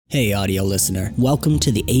Hey audio listener, welcome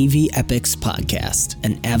to the AV Epochs podcast,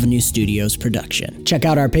 an Avenue Studios production. Check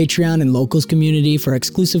out our Patreon and locals community for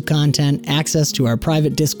exclusive content, access to our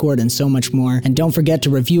private Discord, and so much more. And don't forget to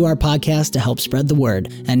review our podcast to help spread the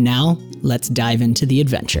word. And now, let's dive into the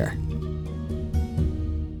adventure.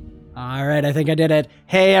 All right, I think I did it.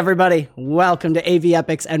 Hey everybody, welcome to AV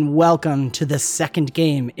Epochs and welcome to the second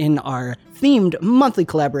game in our themed monthly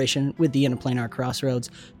collaboration with the Interplanar Crossroads,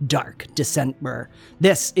 Dark Descentber.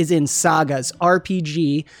 This is in Saga's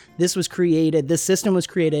RPG. This system was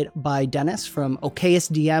created by Dennis from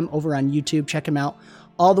OKSDM over on YouTube. Check him out.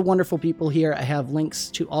 All the wonderful people here. I have links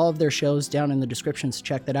to all of their shows down in the description, so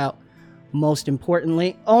check that out. Most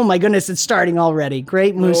importantly, oh my goodness, it's starting already.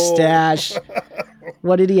 Great mustache.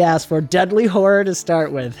 What did he ask for? Deadly horror to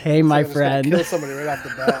start with. Hey, my friend. Kill somebody right off the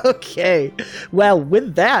bat. Okay. Well,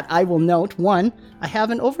 with that, I will note, one, I have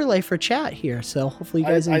an overlay for chat here, so hopefully you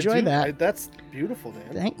guys enjoy that. That's beautiful,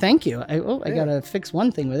 man. Thank you. I got to fix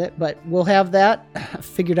one thing with it, but we'll have that. I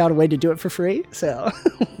figured out a way to do it for free, so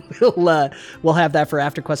we'll have that for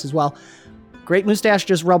AfterQuest as well. Great Mustache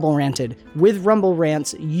just rumble ranted. With rumble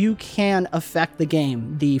rants, you can affect the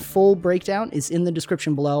game. The full breakdown is in the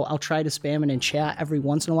description below. I'll try to spam it in chat every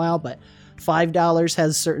once in a while, but $5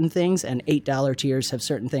 has certain things and $8 tiers have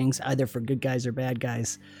certain things, either for good guys or bad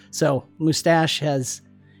guys. So Mustache has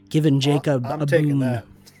given Jacob I'm a taking boon.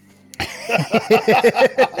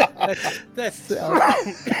 That's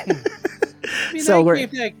I mean, So I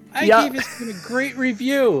gave this a great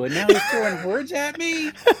review, and now he's throwing words at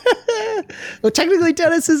me. Well, technically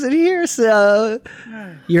Dennis isn't here, so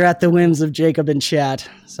you're at the whims of Jacob in chat.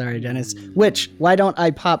 Sorry, Dennis. Why don't I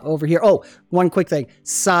pop over here? Oh, one quick thing.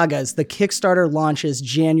 Sagas, the Kickstarter launches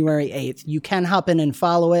January 8th. You can hop in and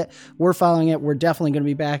follow it. We're following it. We're definitely going to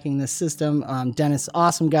be backing this system. Dennis,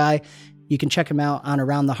 awesome guy. You can check him out on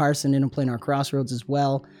Around the Hearth and Interplanar Crossroads as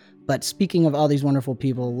well. But speaking of all these wonderful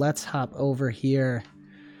people, let's hop over here.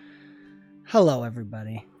 Hello,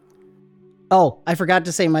 everybody. Oh, I forgot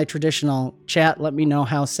to say my traditional chat. Let me know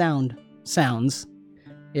how sound sounds.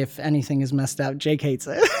 If anything is messed up, Jake hates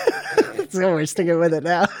it. So we're sticking with it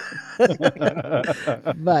now.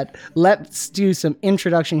 But let's do some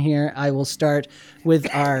introduction here. I will start with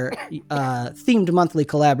our themed monthly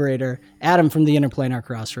collaborator, Adam from the Interplanar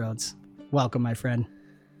Crossroads. Welcome, my friend.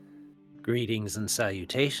 Greetings and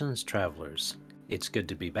salutations, travelers. It's good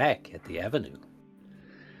to be back at the Avenue.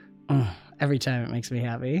 Every time it makes me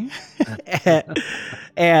happy.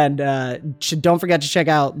 And don't forget to check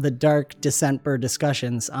out the Dark Descentber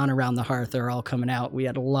discussions on Around the Hearth. They're all coming out. We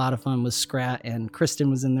had a lot of fun with Scrat, and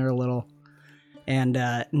Kristen was in there a little. And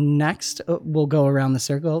next, we'll go around the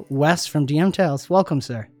circle. Wes from DM Tales. Welcome,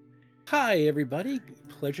 sir. Hi, everybody.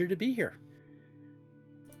 Pleasure to be here.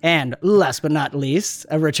 And last but not least,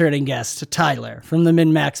 a returning guest, Tyler from the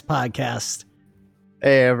Min-Max podcast.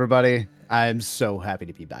 Hey, everybody. I'm so happy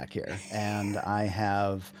to be back here. And I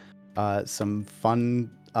have some fun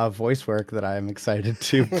voice work that I'm excited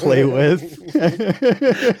to play with.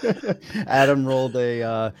 Adam rolled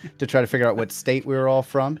to try to figure out what state we were all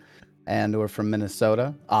from. And we're from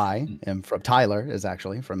Minnesota. Tyler is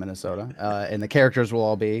actually from Minnesota. And the characters will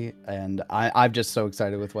all be. And I'm just so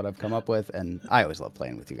excited with what I've come up with. And I always love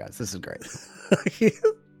playing with you guys. This is great.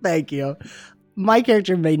 Thank you. My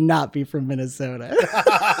character may not be from Minnesota.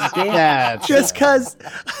 Yeah, just because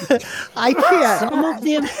I can't.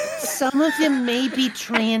 Some of them may be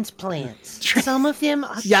transplants. Some of them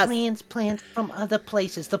are transplants from other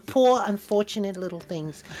places. The poor, unfortunate little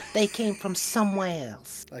things. They came from somewhere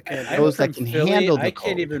else. I can't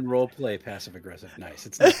even roleplay passive aggressive. Nice.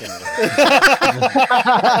 It's not gonna work.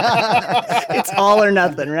 It's all or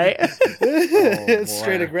nothing, right? It's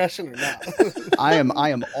straight aggression or not. I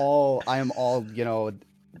am all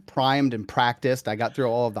primed and practiced. I got through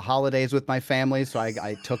all of the holidays with my family, so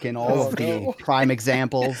I took in all of the prime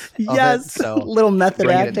examples of it. So little method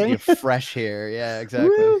acting. Fresh here. Yeah, exactly.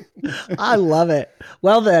 Woo. I love it.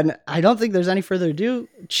 Well then, I don't think there's any further ado.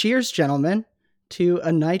 Cheers, gentlemen, to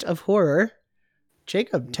a night of horror.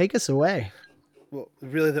 Jacob, take us away. Well,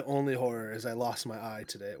 really the only horror is I lost my eye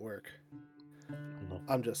today at work.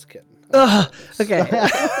 I'm just kidding. Okay.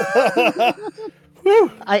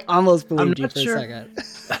 I almost believed you for a second.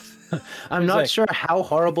 I'm not sure how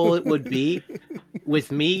horrible it would be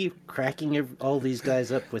with me cracking all these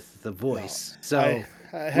guys up with the voice. No, so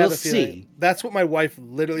we'll see. That's what my wife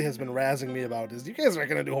literally has been razzing me about, is you guys aren't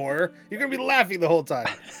going to do horror. You're going to be laughing the whole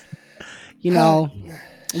time. You know,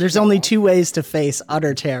 there's only two ways to face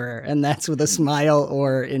utter terror, and that's with a smile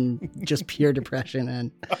or in just pure depression.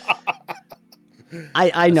 And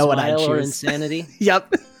I know what I choose. Or insanity.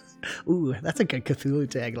 Yep. Ooh, that's a good Cthulhu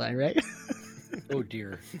tagline, right? Oh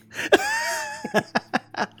dear.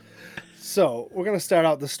 So we're gonna start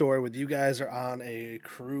out the story with you guys are on a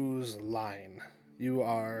cruise line. You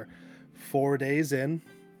are 4 days in.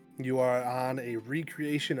 You are on a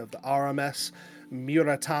recreation of the RMS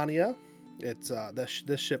Mauritania. It's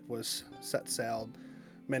this ship was set sailed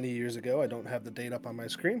many years ago. I don't have the date up on my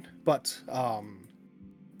screen, but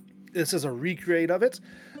this is a recreate of it.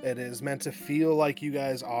 It is meant to feel like you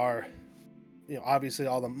guys are, obviously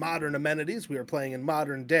all the modern amenities. We are playing in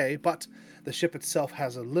modern day, but the ship itself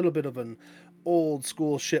has a little bit of an old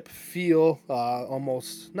school ship feel,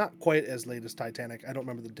 almost not quite as late as Titanic. I don't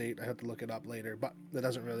remember the date. I have to look it up later, but that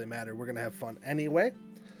doesn't really matter. We're going to have fun anyway.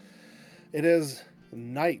 It is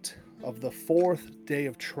night of the 4th day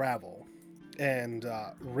of travel. And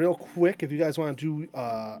real quick, if you guys want to do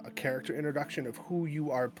a character introduction of who you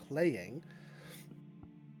are playing,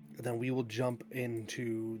 then we will jump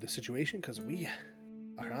into the situation because we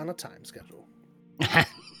are on a time schedule.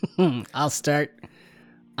 I'll start.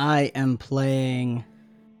 I am playing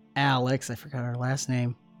Alex. I forgot her last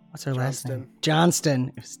name. What's her last name? Johnston.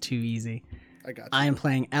 It was too easy. I got you. I am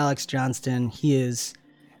playing Alex Johnston. He has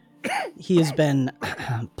been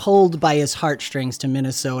pulled by his heartstrings to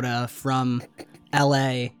Minnesota from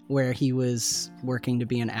LA, where he was working to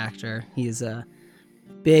be an actor. He is a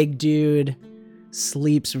big dude,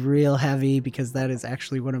 sleeps real heavy because that is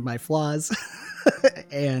actually one of my flaws.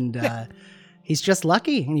 And he's just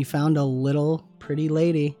lucky, and he found a little pretty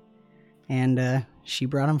lady, and she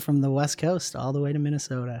brought him from the West Coast all the way to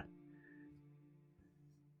Minnesota.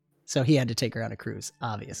 So he had to take her on a cruise,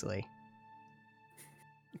 obviously.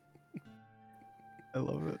 I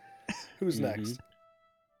love it. Who's next?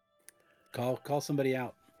 Call somebody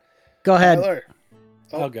out. Go ahead. Tyler.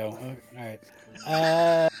 I'll go. All right.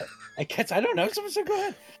 I guess I don't know. Someone said go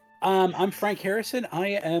ahead. I'm Frank Harrison. I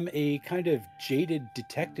am a kind of jaded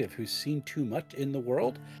detective who's seen too much in the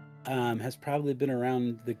world. Has probably been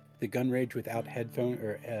around the gun range without headphone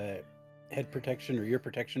or head protection or ear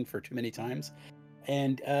protection for too many times,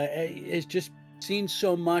 and has just seen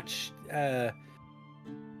so much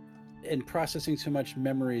and processing so much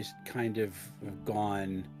memories kind of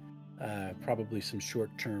gone. Probably some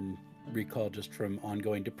short-term recall just from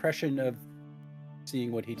ongoing depression of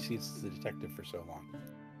seeing what he sees as a detective for so long.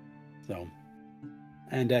 So,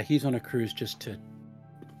 and he's on a cruise just to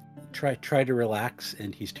try to relax,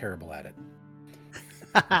 and he's terrible at it.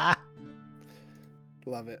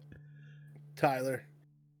 Love it. Tyler.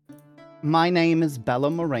 My name is Bella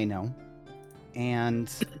Moreno,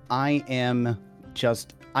 and I am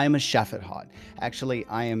a chef at heart. Actually,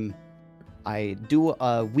 I do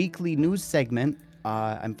a weekly news segment.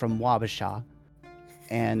 I'm from Wabasha,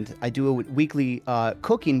 and I do a weekly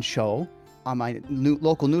cooking show on my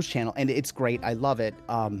local news channel, and it's great. I love it.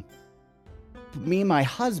 Me and my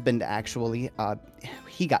husband, actually,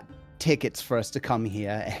 he got tickets for us to come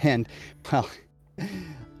here, and, well,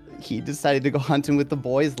 he decided to go hunting with the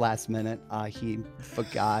boys last minute. He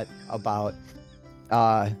forgot about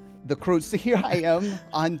the cruise. So here I am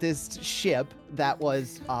on this ship that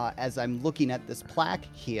was, as I'm looking at this plaque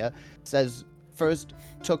here, says first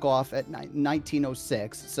took off at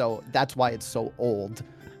 1906, so that's why it's so old.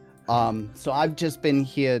 So I've just been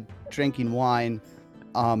here drinking wine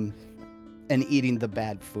and eating the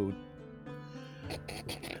bad food.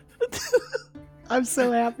 I'm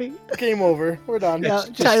so happy. Game over. We're done. Yeah,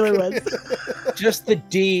 Tyler wins. Just the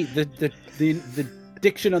D, the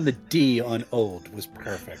diction on the D on old was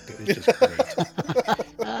perfect. It was just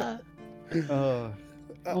great.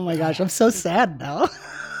 Oh my gosh, I'm so sad now.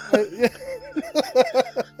 Well,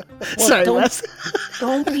 Sorry, Les.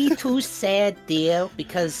 Don't be too sad, dear,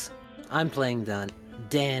 because I'm playing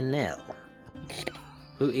Danielle,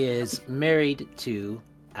 who is married to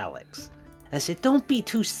Alex. I said, don't be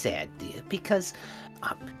too sad, dear, because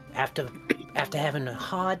after having a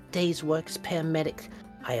hard day's work as paramedic,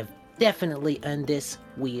 I have definitely earned this.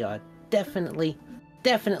 We are definitely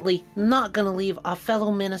not gonna leave our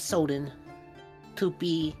fellow Minnesotan to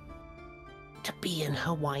be in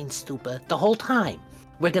her wine stupor the whole time.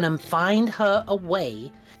 We're gonna find her a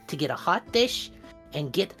way to get a hot dish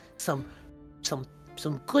and get some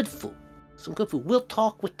good food. Some good food. We'll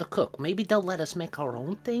talk with the cook. Maybe they'll let us make our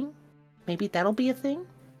own thing. Maybe that'll be a thing.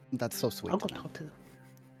 That's so sweet. I'll go talk to them.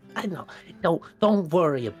 I know. Don't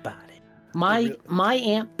worry about it. My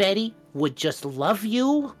Aunt Betty would just love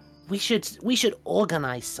you. We should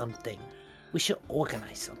organize something.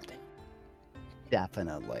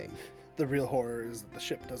 Definitely. The real horror is that the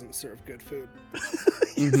ship doesn't serve good food.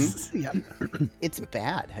 Mm-hmm. Yeah. It's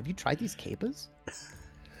bad. Have you tried these capers?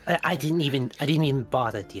 I didn't even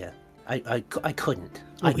bother, dear. I couldn't.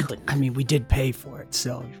 I couldn't. I mean, we did pay for it,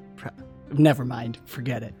 so Never mind.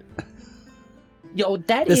 Forget it. Yo,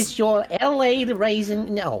 that is your LA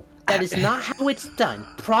raisin. No, that is not how it's done.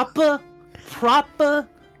 Proper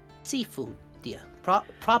seafood, dear.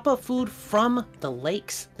 Proper food from the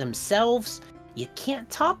lakes themselves. You can't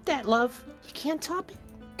top that, love. You can't top it.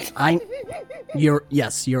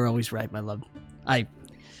 You're always right, my love.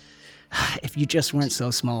 If you just weren't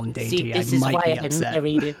so small and dainty, I might be upset.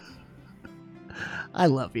 I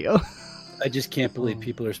love you. I just can't believe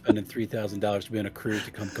people are spending $3,000 to be on a cruise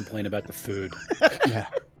to come complain about the food. Yeah.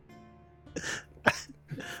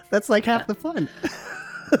 That's like half the fun.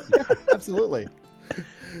 Yeah, absolutely.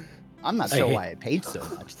 I'm not sure why I paid so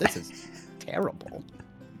much. This is terrible.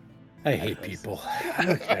 I hate people.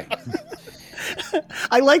 Okay.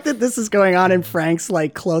 I like that this is going on and Frank's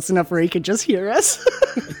like close enough where he can just hear us.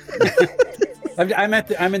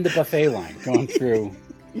 I'm in the buffet line going through.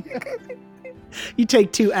 You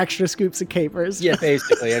take 2 extra scoops of capers. Yeah,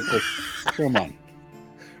 basically. Come on.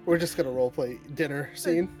 We're just gonna roleplay dinner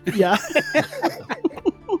scene. Yeah.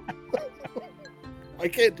 I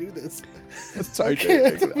can't do this. Sorry,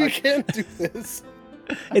 I can't do this.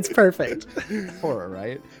 It's perfect. Horror,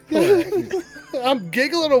 right? I'm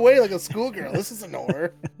giggling away like a schoolgirl. This isn't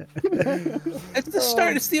horror. It's the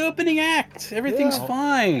start. It's the opening act. Everything's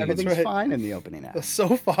fine. Everything's fine in the opening act.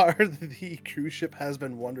 So far, the cruise ship has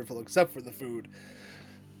been wonderful, except for the food.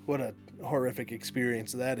 What a horrific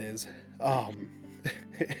experience that is.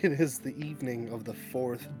 It is the evening of the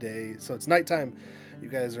 4th day, so it's nighttime. You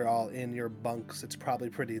guys are all in your bunks. It's probably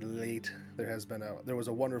pretty late. There was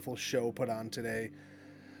a wonderful show put on today,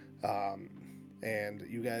 and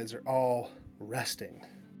you guys are all resting,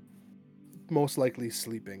 most likely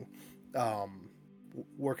sleeping,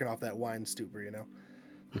 working off that wine stupor, you know,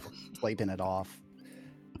 Sleeping it off.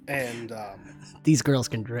 And These girls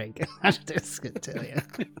can drink. I'm just gonna tell you.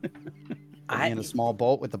 In a small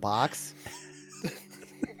boat with the box.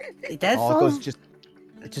 That's all.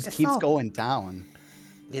 It just keeps going down.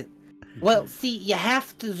 Well, see, you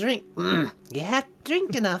have to drink. You have to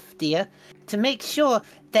drink enough, dear, to make sure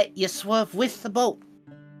that you swerve with the boat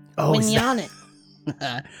when you're on it.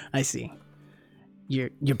 I see.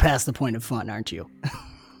 You're past the point of fun, aren't you?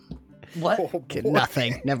 What? oh,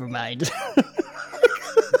 Nothing. Never mind.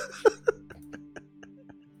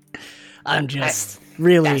 I'm just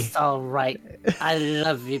really. That's all right. I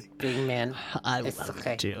love you, big man. I It's love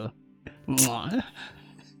okay. you too. Mwah.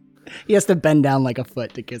 He has to bend down like a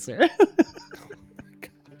foot to kiss her.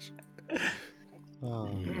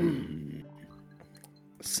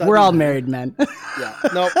 We're all married men. Yeah,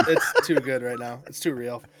 nope, it's too good right now. It's too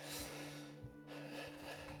real.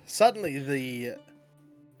 Suddenly, the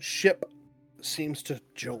ship seems to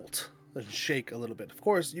jolt and shake a little bit. Of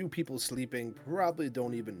course, you people sleeping probably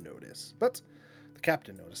don't even notice, but the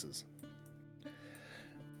captain notices.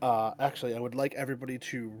 Actually, I would like everybody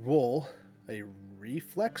to roll a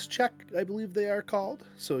reflex check, I believe they are called.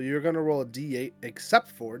 So you're going to roll a D8,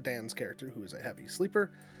 except for Dan's character, who is a heavy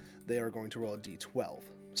sleeper. They are going to roll a D12.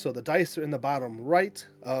 So the dice are in the bottom right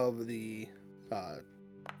of the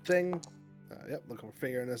thing. Yep, look, we're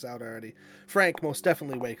figuring this out already. Frank most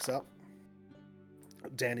definitely wakes up.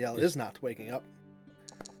 Danielle is not waking up.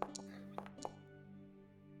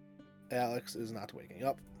 Alex is not waking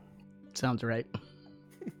up. Sounds right.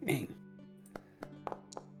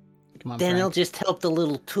 Come on, Daniel Frank. just helped a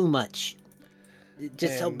little too much.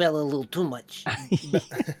 Just helped Bella a little too much.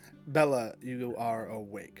 Bella, you are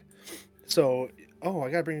awake. So, I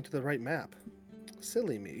gotta bring you to the right map.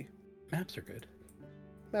 Silly me. Maps are good.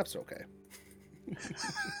 Maps are okay.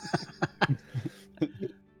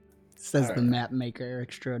 Says the map maker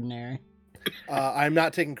extraordinary. I'm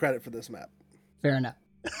not taking credit for this map. Fair enough.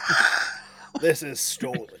 This is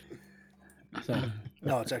stolen. So,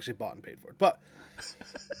 No, it's actually bought and paid for. But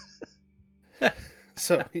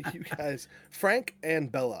so you guys, Frank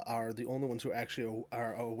and Bella are the only ones who actually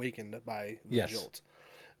are awakened by the jolt.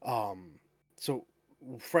 So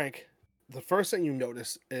Frank, the first thing you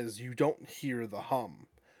notice is you don't hear the hum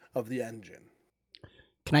of the engine.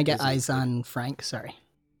 Can I get eyes on Frank? Sorry.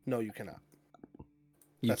 No, you cannot.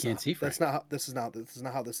 you can't see Frank. That's not how this is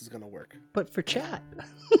not how this is going to work. But for chat.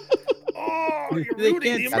 Oh, you're They ruining the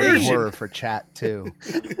can't That's immersion. horror for chat too.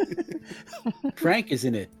 Frank is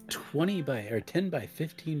in a 10 by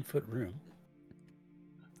 15 foot room.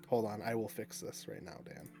 Hold on, I will fix this right now,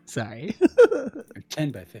 Dan. Sorry. Or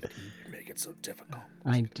 10 by 15. You make it so difficult.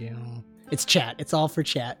 I do. It's chat. It's all for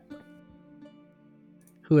chat.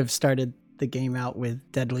 Who have started the game out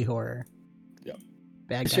with deadly horror. Yep.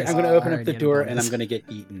 Bad guys. Sure, I'm going to open up already the at a door and bonus. I'm going to get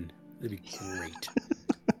eaten. That'd be great.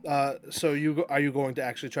 So are you going to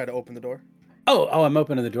actually try to open the door? Oh, I'm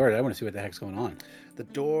opening the door. I want to see what the heck's going on. The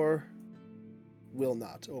door will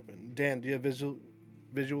not open. Dan, do you have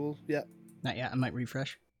visual yet? Not yet. I might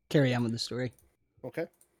refresh. Carry on with the story. Okay.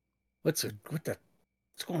 What's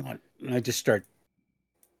going on? And I just start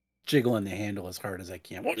jiggling the handle as hard as I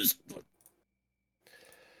can.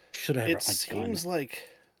 Should I have It seems like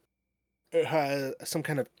some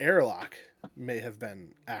kind of airlock may have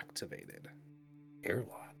been activated.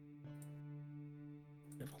 airlock?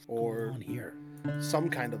 What's Or going on here? some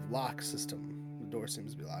kind of lock system. The door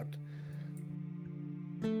seems to be locked.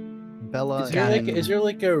 Bella, Is there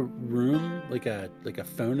like a room, like a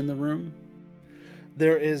phone in the room?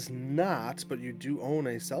 There is not, but you do own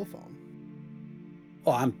a cell phone.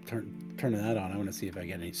 Oh, I'm turning that on. I want to see if I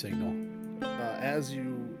get any signal. As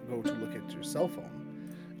you go to look at your cell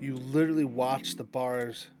phone, you literally watch the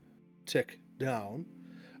bars tick down.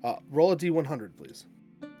 Roll a D100, please.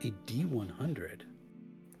 A D100?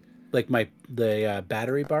 Like the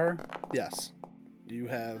battery bar? Yes. You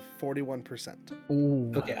have 41%.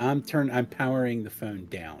 Ooh. Okay, I'm powering the phone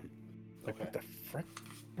down. Like, Okay. what the frick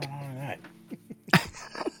is going on with that?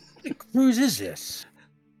 What cruise is this?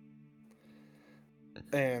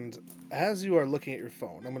 And as you are looking at your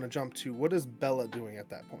phone, I'm going to jump to what is Bella doing at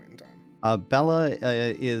that point in time? Bella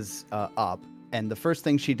is up, and the first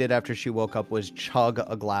thing she did after she woke up was chug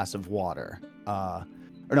a glass of water. Or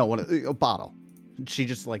no, a bottle. She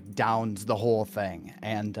just like downs the whole thing,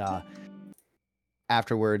 and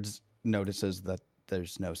afterwards notices that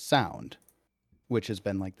there's no sound, which has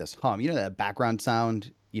been like this hum. You know that background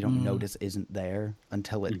sound you don't notice isn't there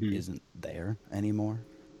until it isn't there anymore.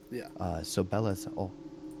 Yeah. So Bella's oh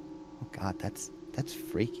god, that's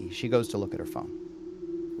freaky. She goes to look at her phone.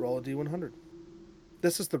 Roll a D100.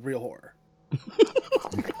 This is the real horror.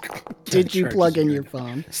 Did you plug in your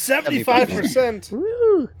phone? 75%.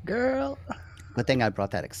 Woo, girl. Good thing I brought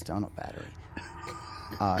that external battery.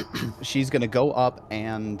 She's gonna go up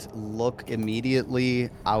and look immediately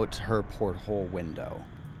out her porthole window.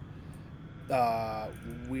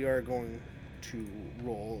 We are going to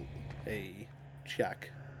roll a check.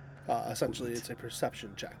 Essentially, it's a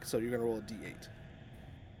perception check. So you're going to roll a D8.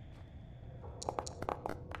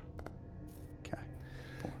 Okay.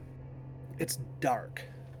 It's dark.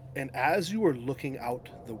 And as you are looking out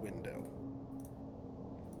the window,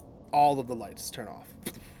 all of the lights turn off.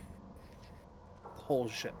 The whole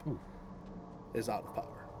ship is out of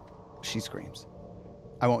power. She screams.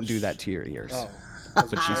 I won't do that to your ears. Oh,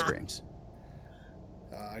 But she screams.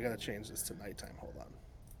 I gotta change this to nighttime. Hold on.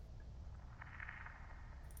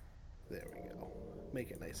 There we go.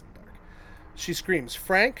 Make it nice and dark. She screams.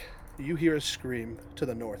 Frank, you hear a scream to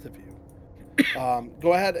the north of you.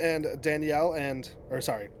 Go ahead and Dan L and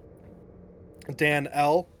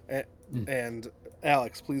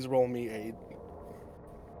Alex, please roll me a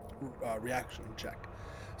reaction check.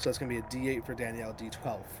 So that's gonna be a D8 for Danielle,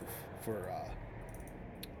 D12 for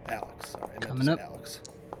Alex. Sorry, I meant Coming to say up. Alex.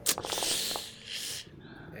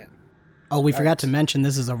 Man. Oh, we forgot to mention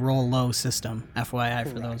this is a roll low system, FYI,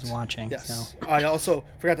 for those Correct. watching. Yes. So. I also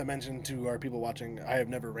forgot to mention to our people watching, I have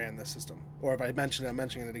never ran this system. Or if I mention it, I'm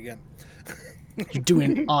mentioning it again. You're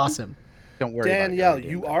doing awesome. Don't worry Danielle, about it.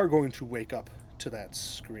 you are going to wake up to that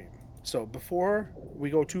scream. So before we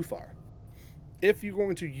go too far, if you're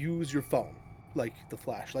going to use your phone, like the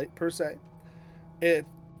flashlight per se, it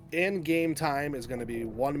in-game time is going to be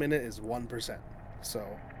 1 minute is 1%. So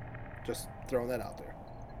just throwing that out there.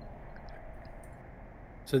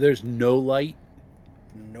 So there's no light?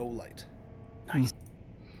 No light. Nice.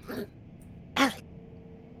 Alec,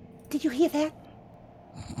 did you hear that?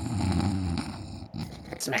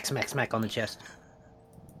 Smack, smack, smack on the chest.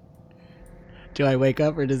 Do I wake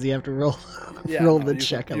up or does he have to roll Yeah, roll no, the you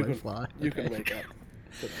check can- on you the can- fly? You can Okay. wake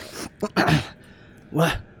up.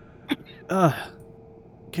 What?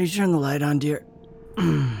 Can you turn the light on, dear?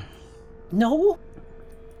 No?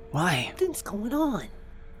 Why? Something's going on.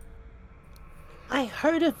 I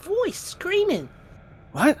heard a voice screaming.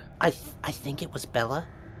 What? I think it was Bella.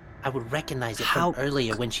 I would recognize it How- from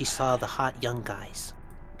earlier when she saw the hot young guys.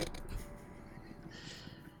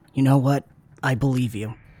 You know what? I believe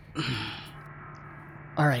you.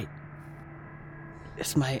 All right.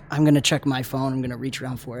 I'm gonna check my phone. I'm gonna reach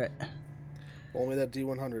around for it. Roll me that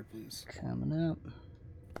D100, please. Coming up.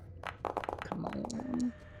 Come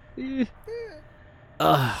on.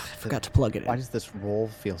 I forgot to plug it Why in. does this roll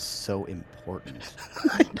feel so important?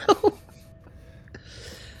 I know.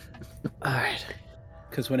 All right.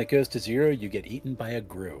 Because when it goes to 0, you get eaten by a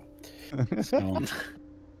grue. So, All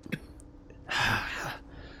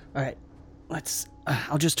right.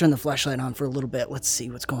 I'll just turn the flashlight on for a little bit. Let's see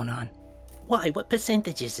what's going on. Why? What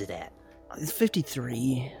percentage is it at? It's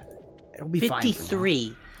 53. It'll be fine. for now.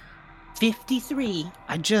 53. 53.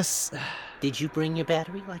 I just... Did you bring your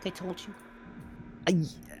battery like I told you?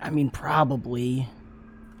 I mean, probably.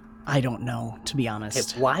 I don't know, to be Okay,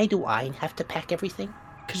 honest. why do I have to pack everything?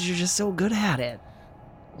 Because you're just so good at it.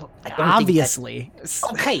 I don't Obviously.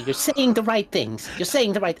 Okay, you're saying the right things. I'm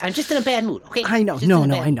just in a bad mood, okay? I know. Just No,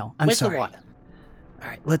 in a no, bad I know. mood. I'm Where's sorry. the water? All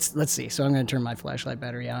right, let's see. So I'm going to turn my flashlight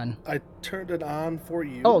battery on. I turned it on for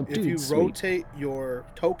you. Oh, if dude, you sweet. rotate your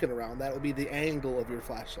token around, that will be the angle of your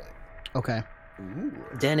flashlight. Okay. Ooh.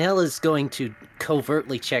 Danielle is going to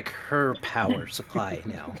covertly check her power supply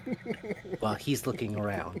now while he's looking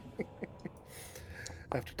around.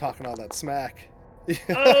 After talking all that smack.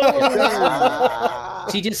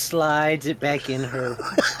 She just slides it back in her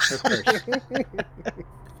purse.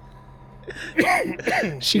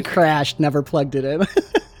 She crashed, never plugged it in.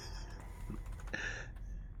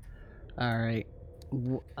 All right.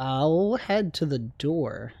 I'll head to the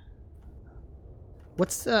door.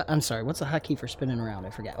 What's the hotkey for spinning around? I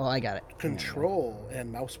forget. Oh, I got it. Control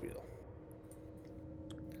and mouse wheel.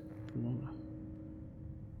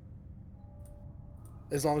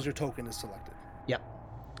 As long as your token is selected. Yep.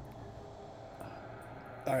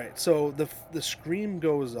 All right, so the scream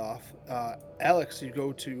goes off. Alex, you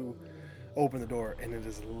go to open the door, and it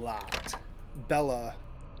is locked. Bella,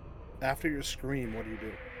 after your scream, what do you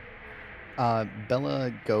do?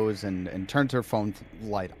 Bella goes and turns her phone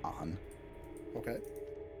light on, Okay.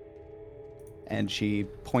 and she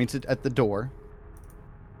points it at the door,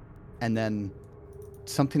 and then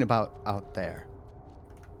something about out there.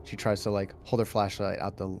 She tries to like hold her flashlight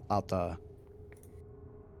out the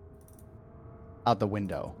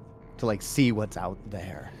window to like see what's out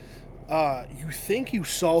there. You think you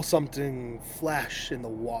saw something flash in the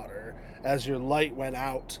water as your light went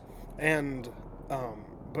out, and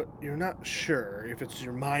but you're not sure if it's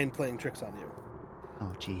your mind playing tricks on you.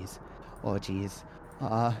 Oh jeez.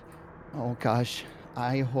 Oh gosh.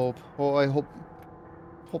 I hope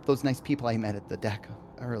those nice people I met at the deck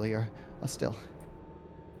earlier are still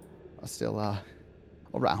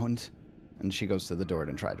around. And she goes to the door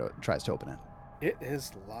and tries to open it. It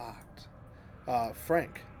is locked.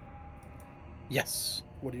 Frank, Yes.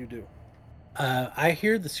 what do you do? I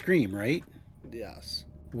hear the scream, right? Yes.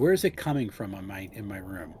 Where is it coming from in my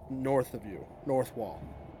room? North of you. North wall.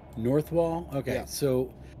 North wall? Okay, Yeah.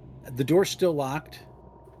 so the door's still locked.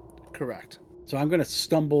 Correct. So I'm going to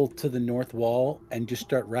stumble to the north wall and just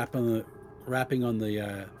start rapping on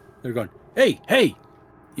the they're going, hey,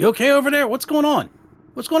 you okay over there? What's going on?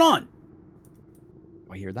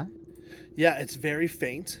 I hear that. Yeah, it's very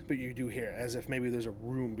faint, but you do hear it, as if maybe there's a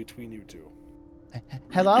room between you two.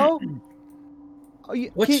 Hello?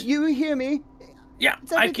 What's- Can't you hear me? Yeah,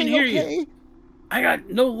 Is I can everything hear you. I got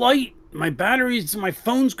no light. My batteries, my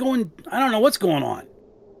phone's going. I don't know what's going on.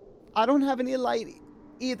 I don't have any light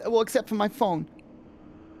either, well, except for my phone.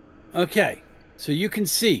 Okay, so you can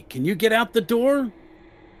see. Can you get out the door?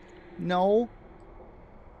 No.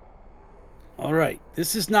 All right,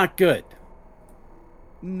 this is not good.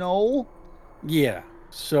 No. Yeah,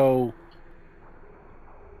 so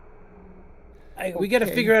we got to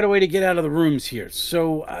Okay. figure out a way to get out of the rooms here.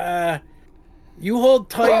 So, you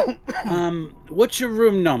hold tight. What's your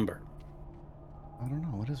room number? I don't know.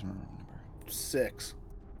 What is my room number? 6.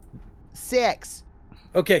 6.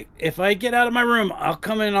 Okay, if I get out of my room, I'll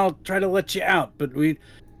come in and I'll try to let you out. But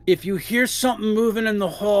if you hear something moving in the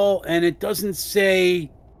hall and it doesn't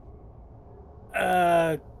say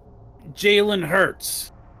Jalen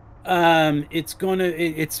Hurts,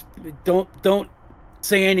 don't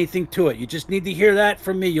say anything to it. You just need to hear that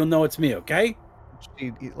from me. You'll know it's me, okay?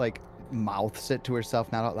 She like mouths it to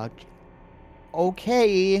herself, not out loud.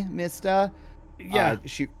 Okay, mister. Yeah.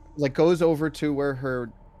 She like goes over to where her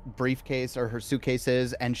briefcase or her suitcase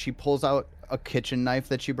is, and she pulls out a kitchen knife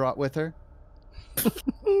that she brought with her.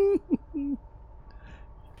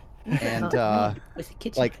 And With a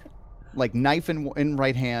kitchen. like knife in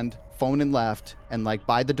right hand, phone in left, and like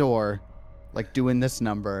by the door, like doing this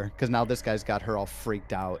number, because now this guy's got her all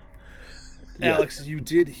freaked out. Alex, you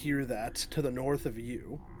did hear that to the north of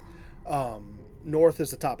you. North is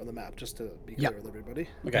the top of the map, just to be clear with everybody.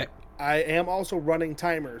 Okay. I am also running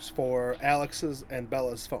timers for Alex's and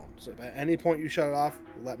Bella's phone. So if at any point you shut it off,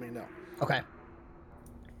 let me know. Okay.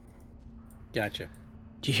 Gotcha.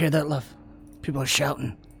 Do you hear that, love? People are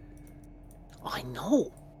shouting. Oh, I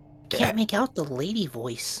know. Can't make out the lady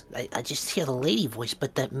voice. I just hear the lady voice,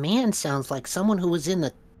 but that man sounds like someone who was in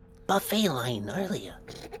the buffet line earlier.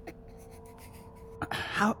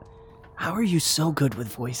 How are you so good with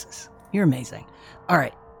voices? You're amazing. All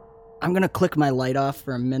right. I'm going to click my light off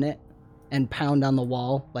for a minute and pound on the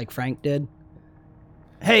wall like Frank did.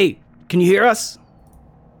 Hey, can you hear us?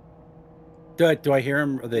 Do I hear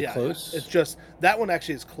them? Are they Yeah, close? yeah. It's just that one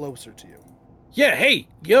actually is closer to you. Yeah. Hey,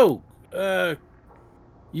 yo.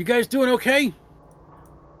 You guys doing okay?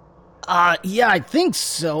 Yeah, I think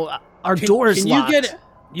so. Our door's locked.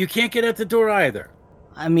 You can't get at the door either.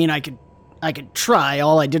 I mean, I could try.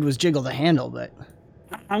 All I did was jiggle the handle, but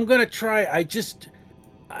I'm gonna try.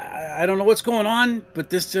 I don't know what's going on,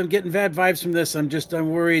 but I'm getting bad vibes from this. I'm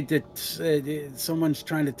worried that someone's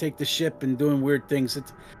trying to take the ship and doing weird things.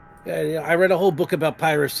 I read a whole book about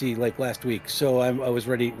piracy like last week, so I was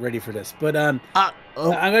ready for this. But I'm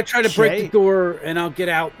gonna try to break the door and I'll get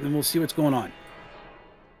out and we'll see what's going on.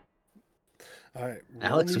 All right.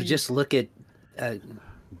 Alex would just look at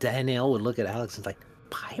Danielle would look at Alex and like,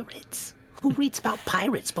 pirates? Who reads about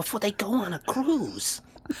pirates before they go on a cruise?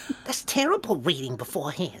 That's terrible reading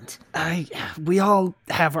beforehand. We all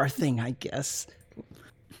have our thing, I guess.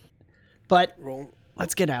 But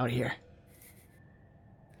let's get out of here.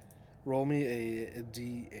 Roll me a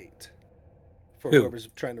D8 for whoever's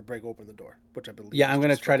trying to break open the door, which I believe. Yeah, I'm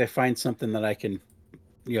gonna try to find something that I can,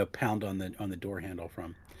 pound on the door handle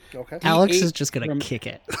from. Okay. Alex is just gonna kick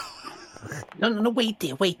it. No, wait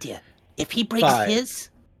there. If he breaks his,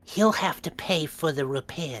 he'll have to pay for the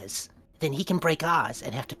repairs. Then he can break ours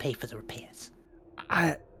and have to pay for the repairs.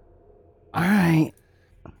 All right.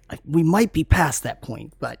 We might be past that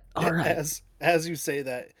point, but all right. As you say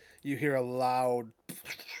that, you hear a loud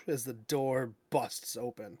as the door busts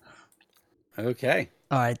open. Okay.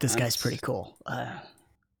 All right, this guy's pretty cool. All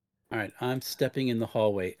right, I'm stepping in the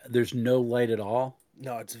hallway. There's no light at all?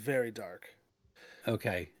 No, it's very dark.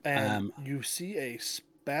 Okay. And you see a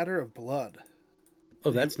spatter of blood.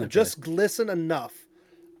 Oh, that's not just good. glisten enough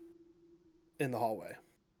in the hallway.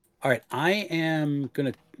 All right, I am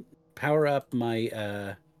going to power up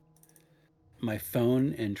my my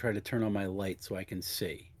phone and try to turn on my light so I can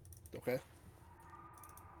see. Okay.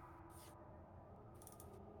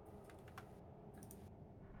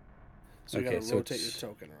 So you got to rotate your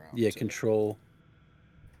token around. Yeah, control.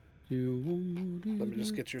 Let me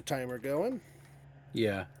just get your timer going.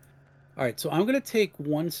 Yeah. All right, so I'm going to take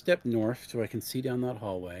one step north so I can see down that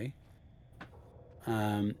hallway.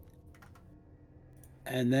 And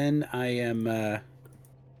then I am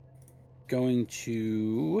going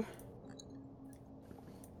to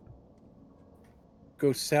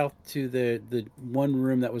go south to the one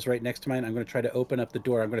room that was right next to mine. I'm going to try to open up the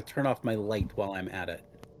door. I'm going to turn off my light while I'm at it.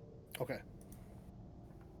 Okay.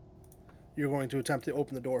 You're going to attempt to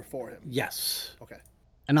open the door for him. Yes. Okay.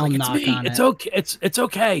 And I'll knock on it. It's okay. It's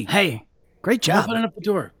okay. Hey, great job. Opening up the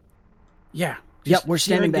door. Yeah. Yep, we're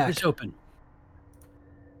standing back. Get this open.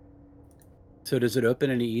 So does it open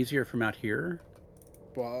any easier from out here?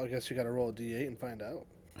 Well, I guess you got to roll a D8 and find out.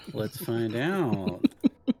 Let's find out.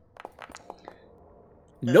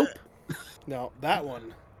 Nope. No, that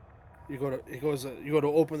one. You go to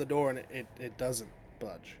open the door and it doesn't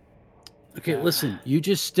budge. Okay, listen. You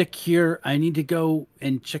just stick here. I need to go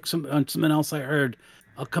and check on something else I heard.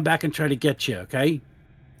 I'll come back and try to get you. Okay.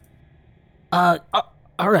 All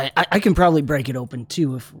right. I can probably break it open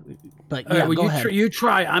too, but yeah, well, go ahead. You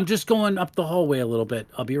try. I'm just going up the hallway a little bit.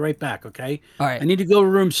 I'll be right back. Okay. All right. I need to go to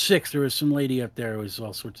room 6. There was some lady up there who was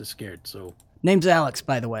all sorts of scared. So. Name's Alex,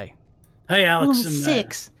 by the way. Hey, Alex. Room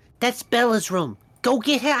 6. That's Bella's room. Go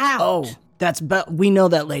get her out. Oh, that's we know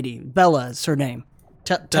that lady. Bella is her name.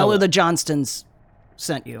 Tell her the Johnstons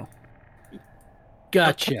sent you.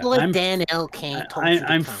 Gotcha. Danielle can't talk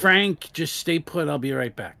I'm Frank. Just stay put. I'll be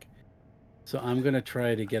right back. So I'm going to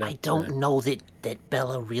try to get up. I don't know that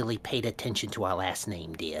Bella really paid attention to our last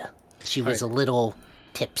name, dear. She was a little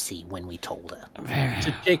tipsy when we told her.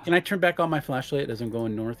 So, Jake, can I turn back on my flashlight as I'm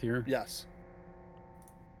going north here? Yes.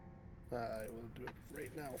 I will do it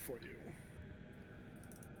right now for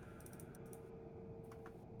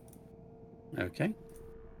you. Okay.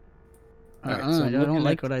 All right, so I don't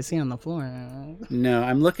like what I see on the floor. No,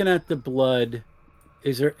 I'm looking at the blood.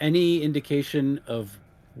 Is there any indication of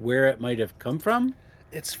where it might have come from?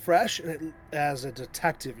 It's fresh, and as a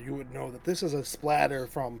detective, you would know that this is a splatter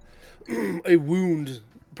from a wound,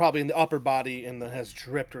 probably in the upper body, and that has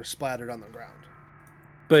dripped or splattered on the ground.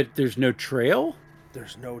 But there's no trail?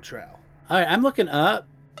 There's no trail. All right, I'm looking up.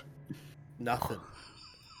 Nothing.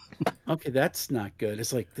 Okay, that's not good.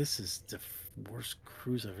 It's like, this is the worst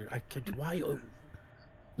cruise ever. Why?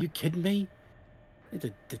 You kidding me?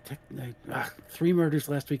 The 3 murders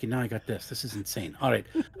last week, and now I got this. This is insane. All right,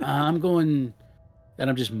 I'm going, and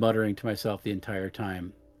I'm just muttering to myself the entire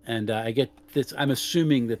time. And I get this. I'm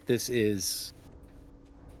assuming that this is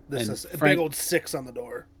a big old 6 on the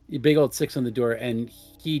door. A big old 6 on the door, and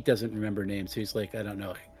he doesn't remember names. So he's like, I don't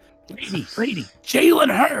know. Lady,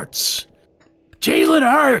 Jalen Hurts. Jalen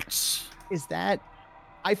Hurts. Is that?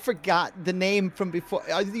 I forgot the name from before.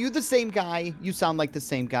 Are you the same guy? You sound like the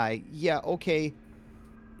same guy. Yeah, okay.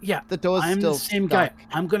 Yeah, The door's I'm still the same stuck. guy.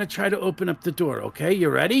 I'm gonna try to open up the door. Okay, you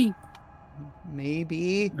ready?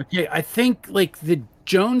 Maybe. Okay, I think like the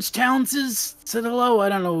Jonestownses said hello. I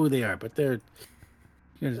don't know who they are, but they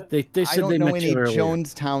said I don't they know met any you earlier.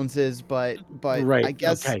 Jonestownses, but Right. I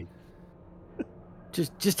guess. Okay.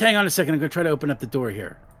 Just hang on a second. I'm gonna try to open up the door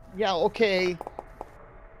here. Yeah, okay.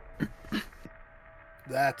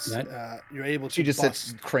 That's you're able to. She just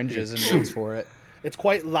sits, cringes, and waits for it. It's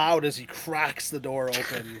quite loud as he cracks the door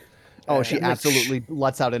open. Oh, she absolutely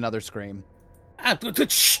lets out another scream.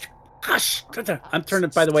 Hush! I'm turning.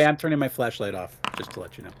 By the way, I'm turning my flashlight off just to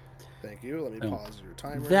let you know. Thank you. Let me pause your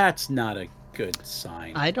timer. That's not a good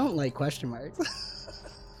sign. I don't like question marks.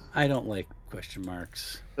 I don't like question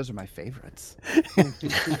marks. Those are my favorites. You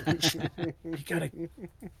gotta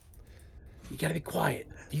be quiet.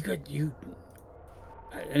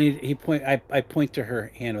 And I point to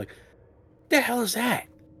her hand like, the hell is that?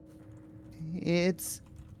 It's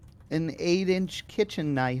an 8-inch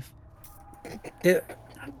kitchen knife.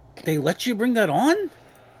 They let you bring that on?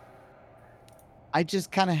 I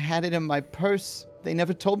just kind of had it in my purse. They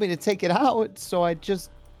never told me to take it out, so I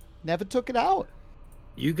just never took it out.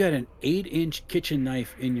 You got an 8-inch kitchen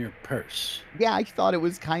knife in your purse. Yeah, I thought it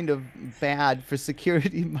was kind of bad for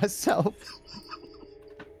security myself.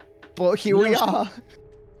 But here we are.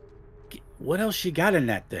 What else you got in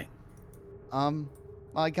that thing?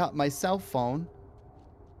 I got my cell phone.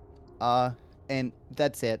 And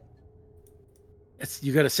that's it.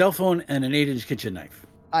 You got a cell phone and an 8-inch kitchen knife.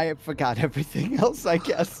 I forgot everything else, I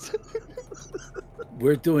guess.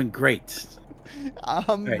 We're doing great.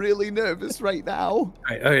 I'm really nervous right now.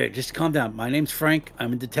 All right, just calm down. My name's Frank.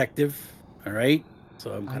 I'm a detective. All right,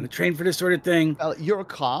 so I'm kind of trained for this sort of thing. You're a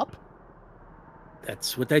cop?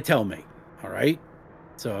 That's what they tell me. All right,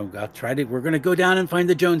 so I'll try to. We're gonna go down and find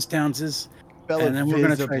the Jonestownses. Bella and then we're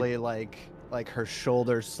gonna visibly like her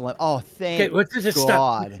shoulders slim. Oh, thank let's just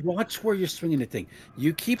God. Stop. Watch where you're swinging the thing.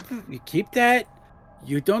 You keep that.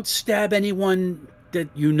 You don't stab anyone that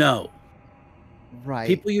you know. Right.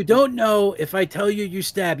 People you don't know, if I tell you you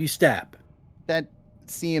stab, you stab. That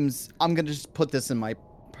seems... I'm going to just put this in my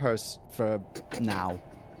purse for now.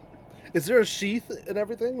 Is there a sheath and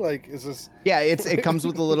everything? Like, is this... Yeah, it comes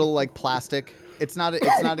with a little, like, plastic. It's not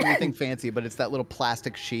anything fancy, but it's that little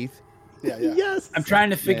plastic sheath. Yeah. Yes. I'm trying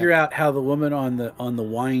to figure out how the woman on the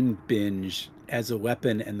wine binge has a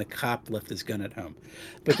weapon and the cop left his gun at home.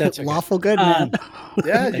 But that's okay. Lawful good, man.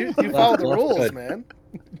 Yeah, you follow the rules, good. Man.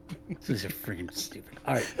 This is freaking stupid.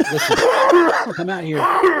 All right, listen. Come out here.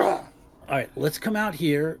 All right, let's come out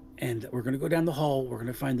here, and we're going to go down the hall. We're going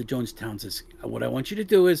to find the Jonestownses. What I want you to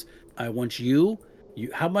do is, I want you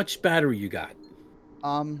how much battery you got?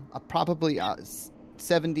 Probably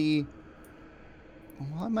 70.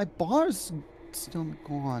 Why my bar's still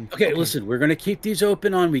gone? Okay, listen, we're going to keep these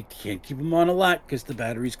open on. We can't keep them on a lot because the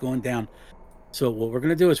battery's going down. So what we're going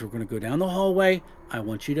to do is we're going to go down the hallway. I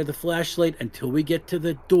want you to the flashlight until we get to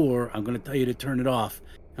the door. I'm going to tell you to turn it off,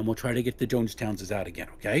 and we'll try to get the Jonestownses out again,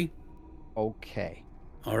 okay? Okay.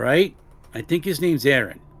 All right? I think his name's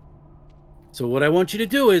Aaron. So what I want you to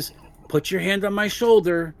do is put your hand on my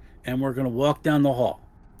shoulder, and we're going to walk down the hall.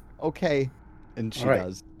 Okay. And she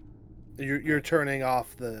does. You're turning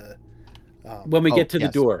off the... when we get to the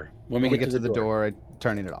door. When we get to the door,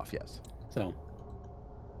 turning it off, yes. So...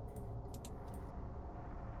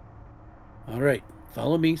 All right,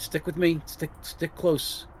 follow me. Stick with me. Stick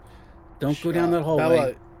close. Don't go down that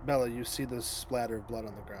hallway. Bella, you see the splatter of blood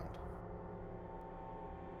on the ground.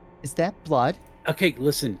 Is that blood? Okay,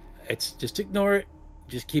 listen. It's just ignore it.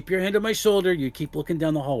 Just keep your hand on my shoulder. You keep looking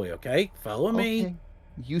down the hallway, okay? Follow me.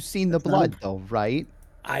 You seen the blood, though, right?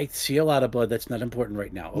 I see a lot of blood. That's not important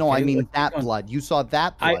right now. Okay? No, I mean that blood. You saw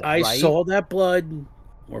that blood, I right? saw that blood.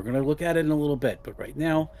 We're going to look at it in a little bit. But right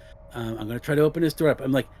now, I'm going to try to open this door up.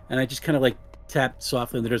 And I just kind of tapped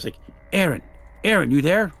softly on the door. It's like, Aaron, you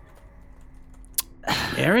there?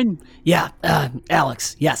 Aaron? Yeah,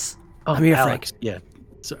 Alex, yes. I'm here, Alex. Frank. Yeah.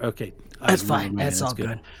 So, okay. That's fine. That's all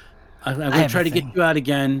good. I'm going to try to get you out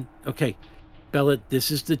again. Okay. Bella,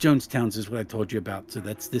 this is the Jonestownses, is what I told you about. So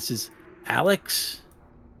this is Alex.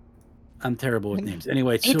 I'm terrible with names.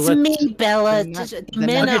 Anyway, it's me, Bella. The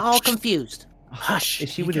men are all confused. Hush. If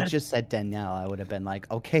she would have just said Danielle, I would have been like,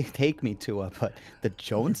 okay, take me to her. But the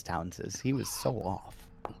Jonestownses, he was so off.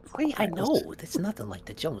 Wait, I know. It's nothing like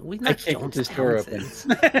the Jones. We're not Jonestownses.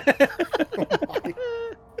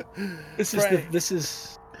 This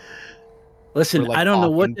is. Listen, I don't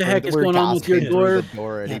know what the heck is going on with your door. The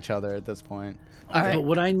door at each other at this point. All right. But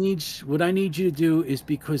what I need you to do is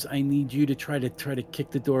because I need you to try to kick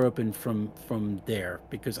the door open from there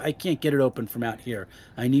because I can't get it open from out here.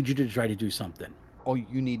 I need you to try to do something. Oh,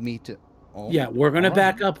 you need me to. Oh, Yeah, we're gonna all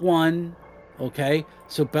back right. up one. Okay,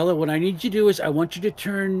 so Bella, what I need you to do is I want you to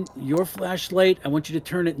turn your flashlight. I want you to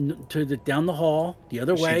turn it to the down the hall the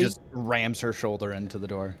other way. She just rams her shoulder into the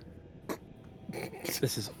door.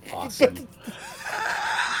 This is awesome.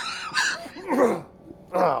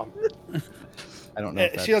 Oh. I don't know.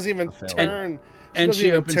 If She doesn't even that's a turn. And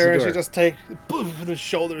she opens the door. She just takes the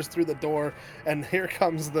shoulders through the door, and here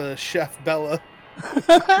comes the chef Bella.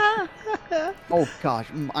 Oh gosh,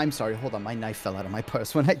 I'm sorry. Hold on, my knife fell out of my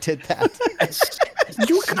purse when I did that.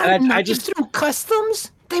 You got I I just- just through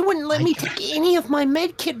customs? They wouldn't let me take any of my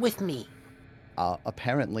med kit with me.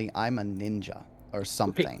 Apparently, I'm a ninja or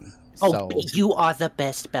something. Oh, So you are the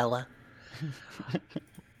best, Bella.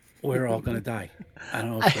 We're all gonna die. I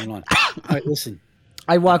don't know what's going on. All right, listen.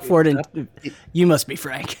 I walk forward and you must be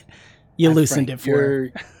Frank. You I'm loosened Frank. it for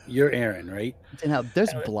her. You're Aaron, right? now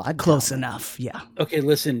there's blood. Close down enough. Yeah. Okay,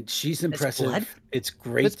 listen. She's impressive. blood? It's there.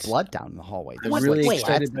 great. There's blood down in the hallway. I'm There's, really like,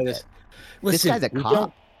 excited slats by of this. it. Listen, This guy's a we cop.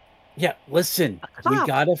 don't- Yeah, listen. We cop.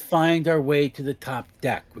 gotta find our way to the top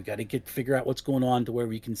deck. We gotta figure out what's going on to where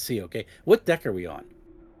we can see. Okay, what deck are we on?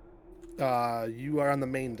 You are on the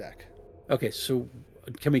main deck. Okay, so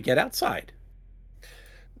can we get outside?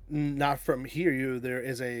 Not from here. There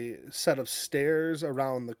is a set of stairs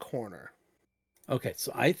around the corner. Okay,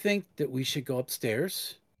 so I think that we should go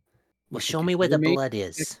upstairs. Well, You show can me where the hear me. blood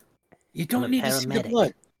is. You I'm don't a need to see the paramedic.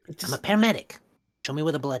 blood. I'm a paramedic. Show me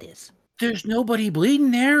where the blood is. There's nobody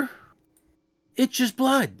bleeding there. It's just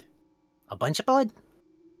blood. A bunch of blood?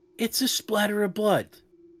 It's a splatter of blood.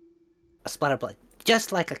 A splatter of blood.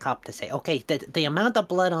 Just like a cop to say, okay, the amount of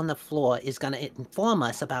blood on the floor is going to inform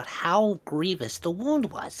us about how grievous the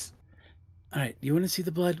wound was. All right, you want to see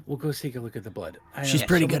the blood? We'll go take a look at the blood. She's Yeah,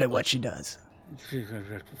 pretty show me good the at blood. what she does.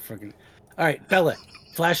 All right, Bella,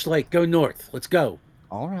 flashlight, go north. Let's go.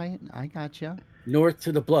 All right, I gotcha. North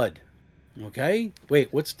to the blood. Okay? Wait,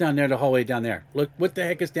 what's down there, the hallway down there? Look, what the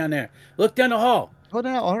heck is down there? Look down the hall. Hold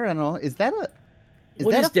on, all right, all right. Is that a?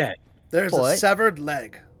 What is a that? There's a Foot? severed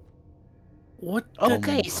leg. What the...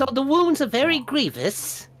 Okay, so the wounds are very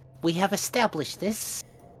grievous. We have established this.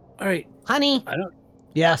 All right, Honey, I don't...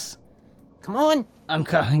 Yes, come on. I'm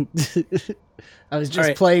coming. I was just All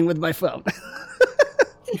right. playing with my phone.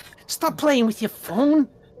 Stop playing with your phone.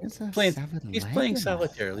 It's a Playing, severed he's leg playing in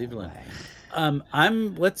solitaire. Leave it alone.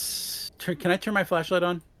 leg. Let's turn... Can I turn my flashlight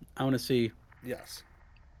on? I want to see... Yes.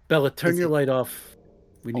 Bella, turn Is your it- light off.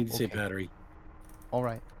 We need Oh, to save okay. battery. All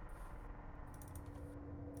right,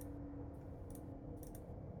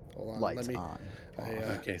 Hold on. lights Let me. on.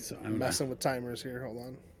 Okay, so I'm I'm messing with timers here. Hold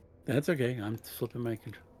on. That's okay. I'm flipping my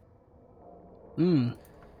control. Mm.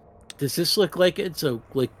 Does this look like it's a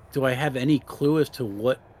like? Do I have any clue as to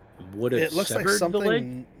what would have It looks like severed the leg?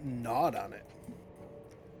 something gnawed on it.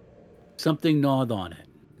 Something gnawed on it.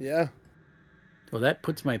 Yeah. Well, that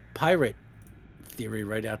puts my pirate theory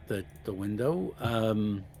right out the window.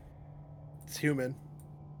 It's human.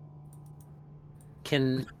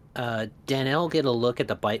 Can Danelle get a look at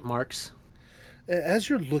the bite marks? As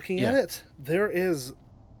you're looking at Yeah. it, there is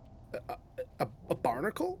a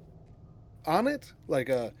barnacle on it, like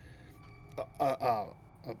a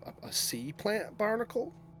sea plant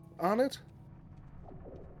barnacle on it.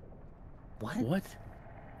 What? What?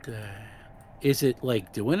 Is it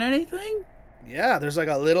like doing anything? Yeah, there's like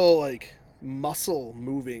a little like muscle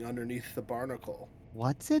moving underneath the barnacle.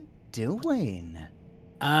 What's it doing?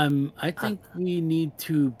 I think we need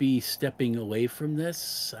to be stepping away from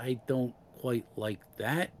this. I don't quite like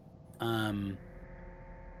that. I'm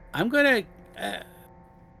gonna,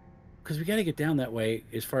 because we got to get down that way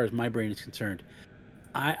as far as my brain is concerned.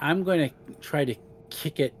 I'm going to try to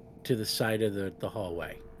kick it to the side of the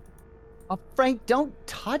hallway. Oh, Frank, don't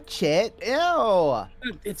touch it. Ew.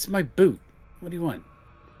 It's my boot. What do you want?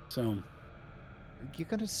 So You're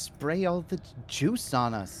gonna spray all the juice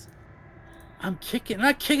on us. I'm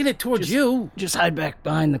not kicking it towards you. Just hide back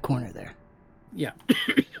behind the corner there. Yeah.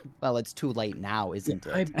 Well, it's too late now, isn't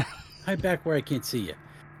it? Hide back where I can't see you.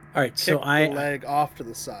 All right. Kick So the I, leg off to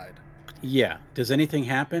the side. yeah. Does anything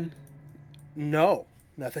happen? No,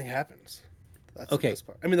 nothing happens. That's Okay. the best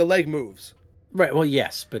part. I mean, the leg moves. Right. Well,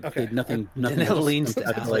 yes, but Okay. nothing. Danelle else leans to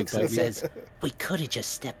about the Alex leg and bite. says, "We could have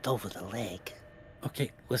just stepped over the leg."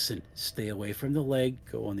 Okay, listen. Stay away from the leg.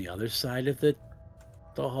 Go on the other side of the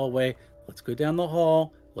hallway. Let's go down the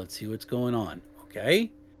hall. Let's see what's going on.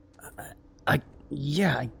 Okay.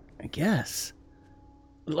 Yeah, I guess.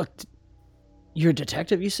 Look, you're a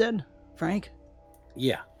detective, you said, Frank?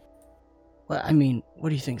 Yeah. Well, I mean, what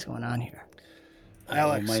do you think's going on here?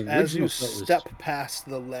 Alex, my as you original thought was- step past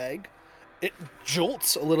the leg, it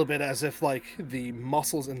jolts a little bit as if like the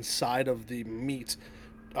muscles inside of the meat,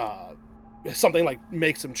 something like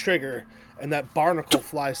makes them trigger, and that barnacle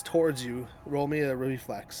flies towards you. Roll me a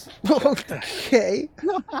reflex. Okay.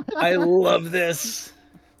 I love this.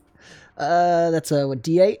 That's a what,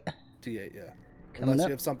 D8? D8, yeah. Coming Unless up.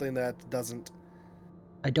 you have something that doesn't.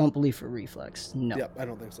 I don't believe for reflex. No. Yep, I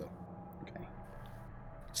don't think so. Okay.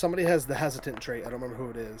 Somebody has the hesitant trait. I don't remember who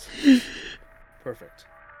it is. Perfect.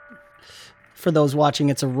 For those watching,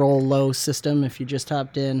 it's a roll low system if you just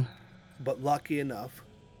hopped in. But lucky enough,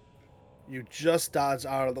 you just dodge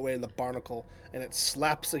out of the way of the barnacle, and it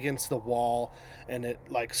slaps against the wall, and it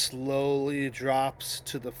like slowly drops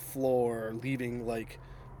to the floor, leaving like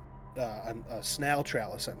a snail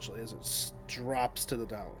trail essentially as it drops to the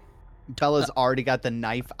down. Bella's already got the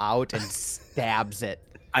knife out and stabs it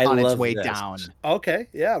I on its love way this. down. Okay,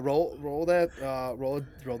 yeah, roll that,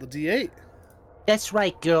 roll the D8, That's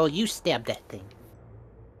right, girl. You stab that thing.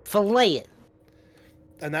 Fillet it.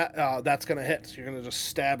 and that's gonna hit. So you're gonna just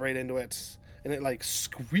stab right into it, and it like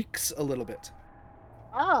squeaks a little bit.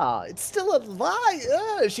 Ah, it's still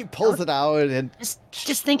alive. She pulls it out and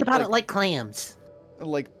Just think about it like clams.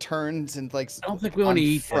 like turns and like I don't think we want to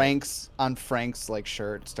eat on Frank's like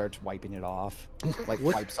shirt, starts wiping it off, like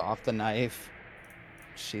wipes off the knife,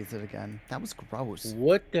 sheathes it again. That was gross. that.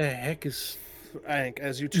 What the heck is? Hank,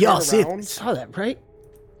 as you turn Y'all around, saw that, right?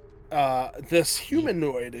 this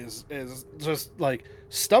humanoid is just like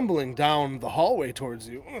stumbling down the hallway towards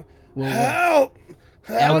you. Help!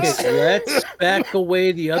 Alex- Okay, let's back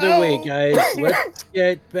away the other way, guys. Let's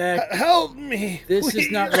get back. Help me! This is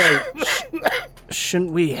not right.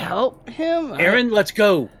 Shouldn't we help him? Aaron, let's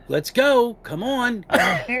go. Let's go. Come on.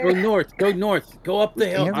 Go north. Go north. Go up the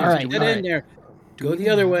hill. Aaron, All right, Get all in right. there. Do Go we the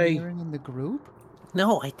other have way. Aaron in the group?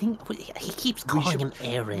 No, I think he keeps calling him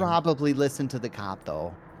Aaron. Probably listen to the cop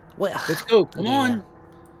though. Well, Let's go. Come Yeah. on.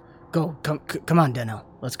 Go, come on, Daniel.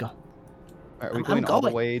 Let's go. Are we I'm going all the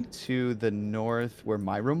going. way to the north where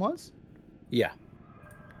my room was? Yeah.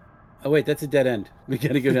 Oh wait, that's a dead end. We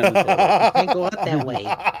gotta go down. This way. can't go out that way.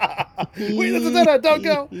 Wait, that's a dead end. Don't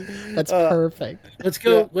go. That's perfect. Let's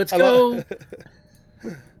go. Yeah, Let's I go.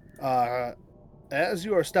 love- as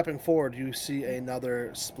you are stepping forward, you see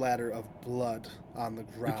another splatter of blood on the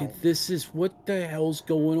ground. Okay, this is what the hell's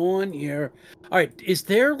going on here. All right, is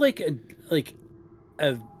there like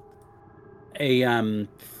a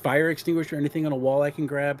fire extinguisher or anything on a wall I can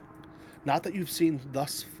grab? Not that you've seen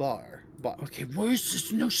thus far, but Okay, where's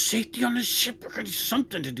this? No safety on this ship. We're gonna need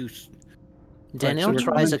something to do. Danielle we're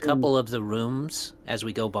tries a going to- couple of the rooms as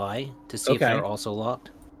we go by to see if Okay. they're also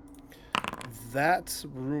locked. that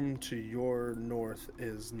room to your north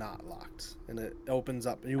is not locked, and it opens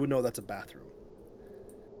up. You would know that's a bathroom.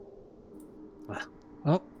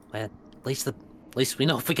 Oh, Well, at least we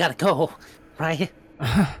know if we gotta go, right?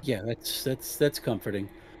 Yeah, that's comforting.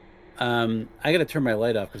 I gotta turn my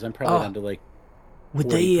light off because I'm probably Oh. down to like would 40%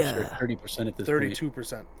 they? or 30% at this point.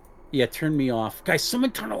 32%. Yeah, turn me off, guys.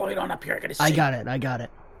 Someone turn a light on up here. I gotta see. I got it.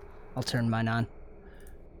 I'll turn mine on.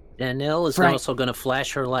 Danielle is Frank. also going to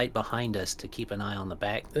flash her light behind us to keep an eye on the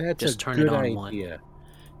back. That's Just a turn good it on idea. one.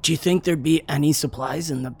 Do you think there'd be any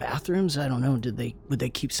supplies in the bathrooms? I don't know. Would they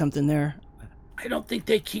keep something there? I don't think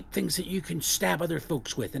they keep things that you can stab other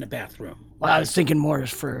folks with in a bathroom. Well, I was thinking more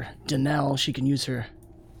for Danelle. She can use her.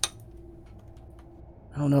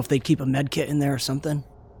 I don't know if they'd keep a med kit in there or something.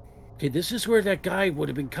 Okay, this is where that guy would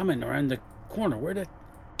have been coming around the corner. Where'd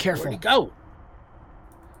Careful. he go?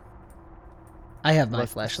 I have my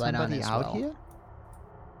Left flashlight on somebody as out well. here?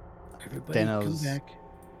 Everybody Dano's- come back.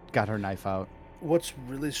 Got her knife out. What's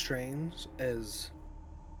really strange is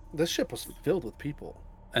this ship was filled with people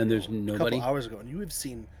And there's a nobody. couple hours ago, and you have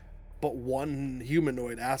seen but one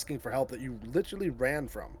humanoid asking for help that you literally ran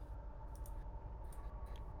from.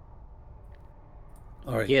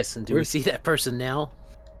 All right. Yes, and do we Where's- see that person now?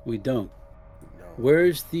 We don't. No.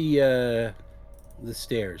 Where's the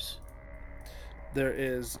stairs? There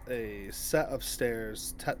is a set of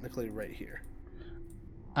stairs technically right here.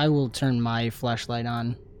 I will turn my flashlight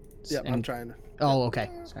on. Yep, I'm and- trying to. Oh, okay.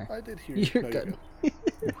 Sorry. I did hear you. You're No, good.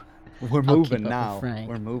 We're I'll keep moving up with now. Frank.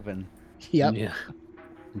 We're moving. Yep. Yeah.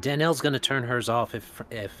 Danielle's going to turn hers off if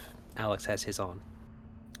Alex has his on.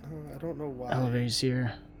 I don't know why. Elevators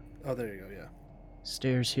here. Oh, there you go. Yeah.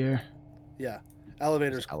 Stairs here. Yeah.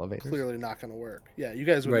 Elevators, Elevators? clearly not going to work. Yeah, you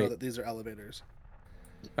guys would know Right. that these are elevators.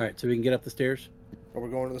 All right, so we can get up the stairs. Are we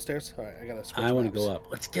going to the stairs? All right, I got to switch I want to maps. go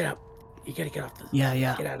up. Let's get up. You gotta get off the. Yeah,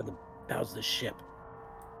 yeah. Get out of the bowels of the ship.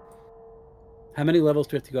 How many levels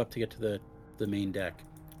do we have to go up to get to the main deck?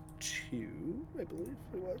 2, I believe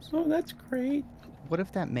it was. Oh, that's great. What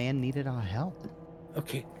if that man needed our help?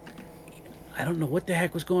 Okay. I don't know what the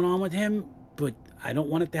heck was going on with him, but I don't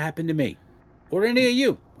want it to happen to me. Or any of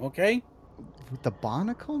you, okay? The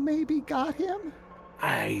barnacle maybe got him?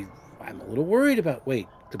 I'm a little worried about... Wait,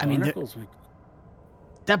 the barnacles...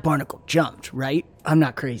 That barnacle jumped, right? I'm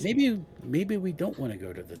not crazy. Maybe we don't want to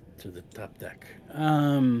go to the top deck.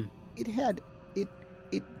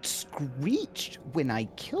 It screeched when I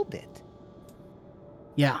killed it.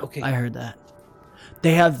 Yeah, Okay. I heard that.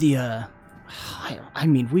 They have the, I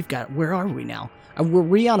mean, we've got, where are we now? Were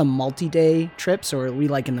we on a multi-day trip, or are we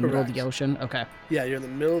like in the middle of the ocean? Okay. Yeah, you're in the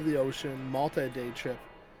middle of the ocean, multi-day trip.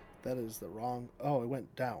 That is the wrong, oh, it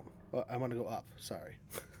went down. Oh, I want to go up, sorry.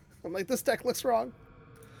 I'm like, this deck looks wrong.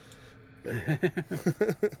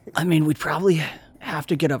 I mean, we'd probably have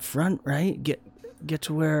to get up front, right? Get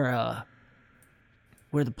to where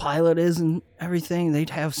the pilot is and everything. They'd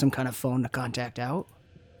have some kind of phone to contact out.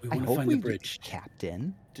 We I want to hope find we the bridge.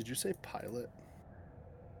 Captain. Did you say pilot?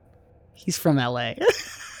 He's from LA.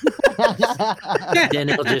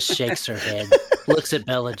 Danielle just shakes her head. Looks at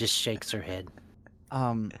Bella, just shakes her head.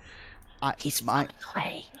 He's from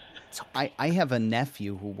LA. I have a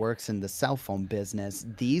nephew who works in the cell phone business.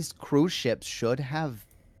 These cruise ships should have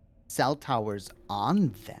cell towers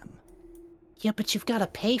on them. Yeah, but you've got to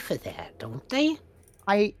pay for that, don't they?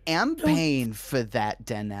 I am paying for that,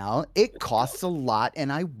 Danielle. It costs a lot,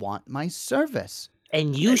 and I want my service.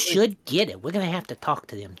 And you should get it. We're going to have to talk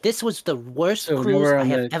to them. This was the worst So cruise we're I on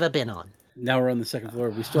have ever been on. Now we're on the second floor.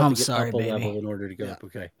 We still have I'm to get sorry, up a baby. level in order to go up.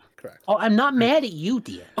 Okay. Correct. Oh, I'm not mad at you,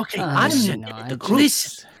 dear. Okay. I'm no, the I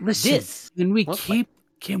cruise. Listen. This. Can we What?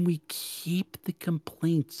 keep the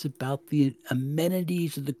complaints about the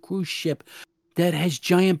amenities of the cruise ship that has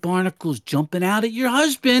giant barnacles jumping out at your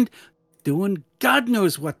husband, doing God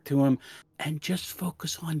knows what to him, and just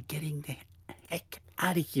focus on getting the heck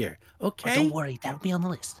out of here? Okay. Oh, don't worry. That'll be on the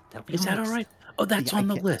list. Is that all right? Oh, that's Yeah, on I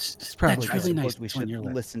the can't- list. probably That's really I nice. suppose we It's on should your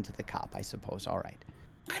list. listen to the cop, I suppose. All right.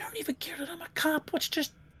 I don't even care that I'm a cop. Let's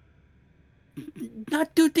just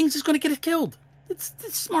not do things that's going to get us killed. It's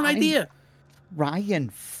a smart idea. Ryan,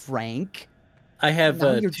 Frank, I have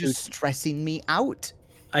now you're two, just stressing me out.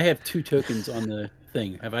 I have 2 tokens on the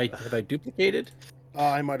thing. Have I duplicated?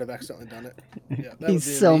 I might have accidentally done it. Yeah, that He's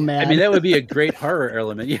would be so me. mad. I mean, that would be a great horror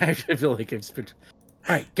element. Yeah, I feel like I've spent.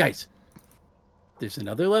 All right, guys. There's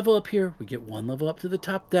another level up here. We get 1 level up to the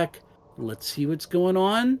top deck. Let's see what's going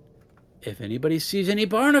on. If anybody sees any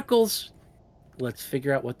barnacles, let's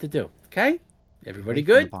figure out what to do. Okay? Everybody Away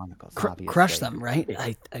from the good? barnacles, Crush obviously. them,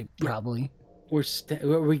 right? I probably.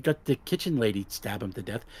 We got the kitchen lady stab him to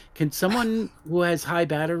death. Can someone who has high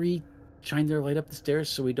battery shine their light up the stairs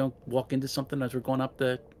so we don't walk into something as we're going up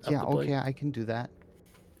the Yeah, blade? okay, I can do that.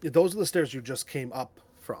 Yeah, those are the stairs you just came up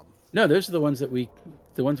from. No, those are the ones we came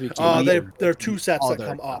Oh, up. there are 2 sets that Other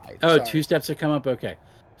come up. side. Oh, Sorry. 2 steps that come up. Okay,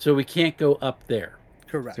 so we can't go up there.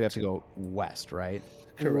 Correct. So we have to go west, right?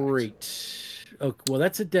 Correct. Great. Oh, well,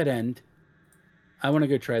 that's a dead end. I want to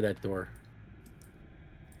go try that door.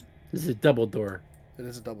 This is a double door. It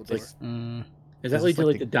is a double door. Does Mm, that This lead is to like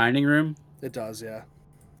like the- the dining room? It does, yeah.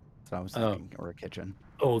 That's what I was Oh. thinking, or a kitchen.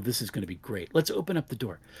 Oh, this is going to be great. Let's open up the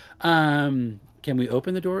door. Can we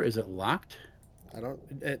open the door? Is it locked?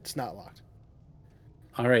 It's not locked.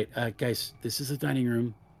 All right, guys, this is the dining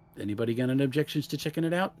room. Anybody got any objections to checking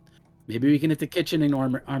it out? Maybe we can hit the kitchen and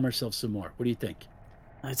arm ourselves some more. What do you think?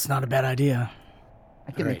 it's not a bad idea.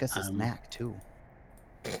 I can All make right, us a snack too.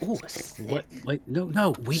 Ooh, What? Wait,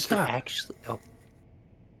 no. we could Stop. actually. Oh,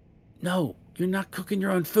 No, you're not cooking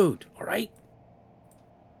your own food, all right?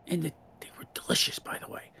 And they were delicious, by the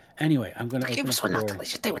way. Anyway, I'm going to they open were up so the not door.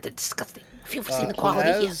 delicious. They were disgusting. Have you ever seen the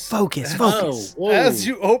quality here? Focus. Oh, whoa. As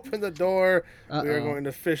you open the door, we are Uh-oh. going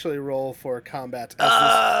to officially roll for combat.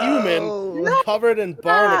 As this human, covered in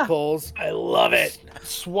barnacles, I love it.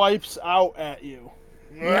 swipes out at you.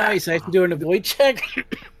 Nice. I have to do an avoid check.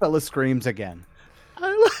 Fella screams again.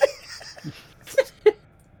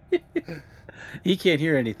 He can't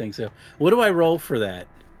hear anything. So, what do I roll for that?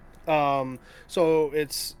 So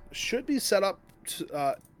it's should be set up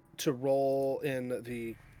to roll in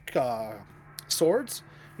the swords.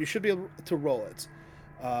 You should be able to roll it,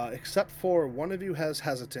 except for one of you has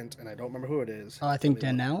hesitant, and I don't remember who it is. Oh, I think Let me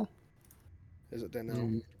look. Danielle. Is it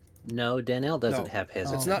Danielle? No, Danielle doesn't No. have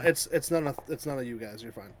his. It's not. It's none of you guys.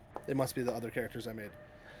 You're fine. It must be the other characters I made.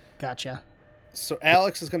 Gotcha. So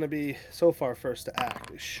Alex is going to be so far first to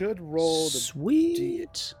act. It should roll the.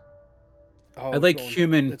 Sweet. Oh, I it's like rolling-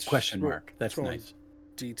 human it's question ro- mark. That's it's rolling nice.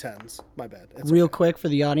 D10s. My bad. It's Real okay. quick for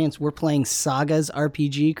the audience, we're playing Saga's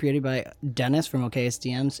RPG created by Dennis from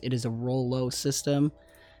OKSDMs. It is a roll low system.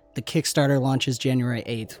 the Kickstarter launches January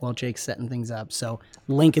 8th while Jake's setting things up. So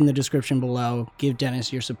link in the description below. Give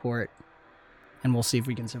Dennis your support, and we'll see if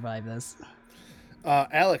we can survive this.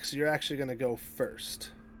 Alex, you're actually going to go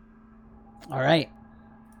first. All right.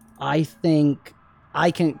 I think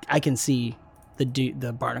I can see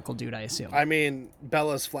the barnacle dude, I assume. I mean,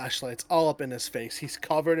 Bella's flashlight's all up in his face. He's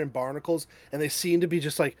covered in barnacles, and they seem to be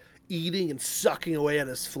just like eating and sucking away at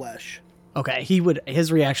his flesh. Okay,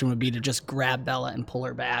 his reaction would be to just grab Bella and pull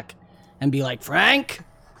her back and be like, Frank?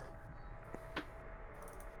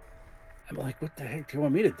 I'm like, what the heck do you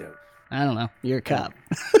want me to do? I don't know. You're a cop.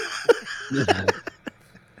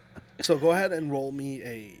 So go ahead and roll me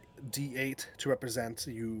a D8 to represent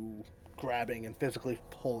you grabbing and physically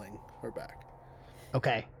pulling her back.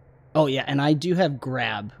 Okay. Oh, yeah, and I do have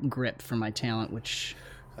grip for my talent, which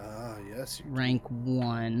yes. rank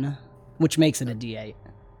 1, which makes it a D8.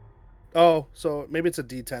 Oh, so maybe it's a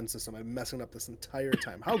D10 system. I'm messing up this entire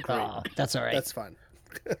time. How great. Oh, that's all right. That's fine.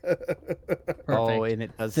 Oh, and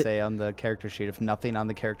it does say on the character sheet, if nothing on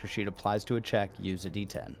the character sheet applies to a check, use a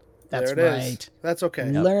D10. That's there it right. is. That's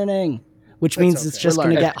okay. Learning. Which means it's just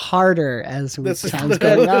going to get harder as time's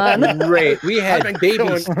going on. Great. We had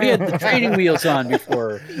babies. We had the training wheels on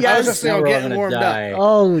before. Yes. I was just getting warmed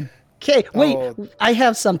up. Okay. Wait, I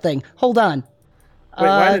have something. Hold on. Wait,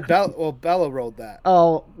 why did Bella? Well, Bella rolled that.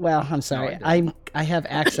 Oh, well, I'm sorry. I have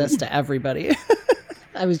access to everybody.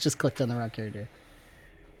 I was just clicked on the wrong character.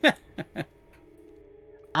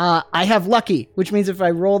 I have lucky, which means if I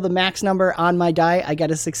roll the max number on my die, I get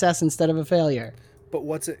a success instead of a failure. But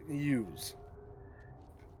what's it use?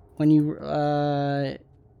 When you I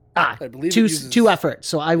believe two effort.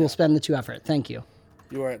 So I will spend the 2 effort. Thank you.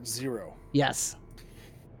 You are at 0. Yes.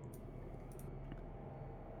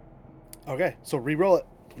 Okay, so re-roll it,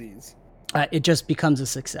 please. It just becomes a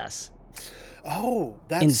success. Oh,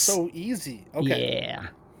 that's so easy. Okay. Yeah.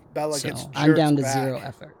 Bella gets jerked I'm down to back. 0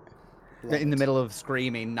 effort. In the middle of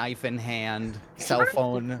screaming, knife in hand, cell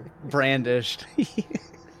phone brandished.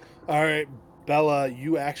 All right, Bella,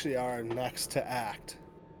 you actually are next to act.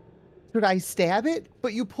 Should I stab it?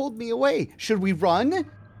 But you pulled me away. Should we run?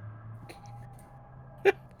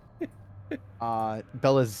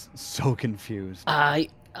 Bella's so confused. I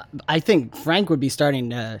think Frank would be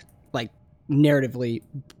starting to, like, narratively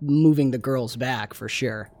moving the girls back for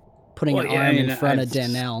sure. Putting an arm in front of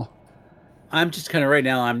Danelle. I'm just kind of right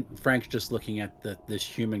now. Frank's just looking at this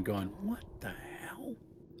human, going, "What the hell?"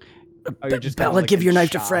 You're just Bella, give your knife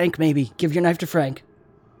to Frank. Maybe give your knife to Frank.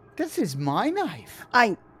 This is my knife.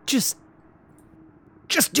 I just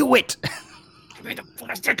do it. Give me the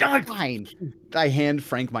plastic knife. Fine. I hand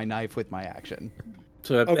Frank my knife with my action.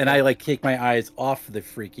 So and I like take my eyes off the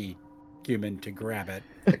freaky human to grab it.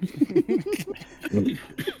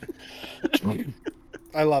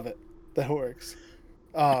 I love it. That works.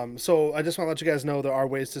 So I just want to let you guys know there are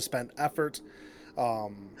ways to spend effort.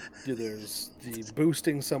 There's the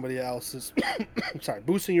boosting somebody else's,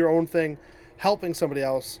 boosting your own thing, helping somebody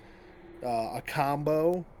else. A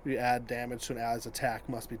combo, you add damage to an ally's attack,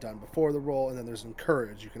 must be done before the roll, and then there's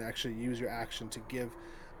encourage. You can actually use your action to give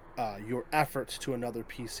your effort to another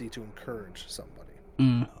PC to encourage somebody.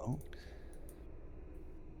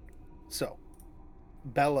 So,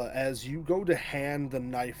 Bella, as you go to hand the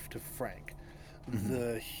knife to Frank,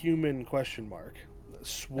 the human question mark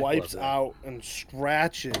swipes out and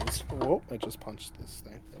scratches. Whoa, I just punched this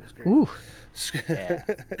thing. That was great. Ooh.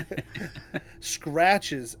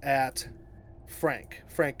 Scratches at Frank.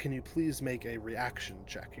 Frank, can you please make a reaction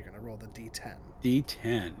check? You're going to roll the D10.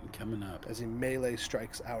 D10 coming up. As he melee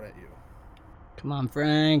strikes out at you. Come on,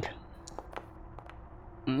 Frank.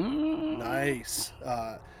 Nice.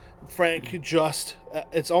 Frank just,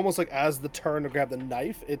 it's almost like as the turn to grab the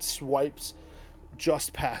knife, it swipes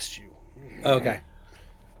just past you. Okay.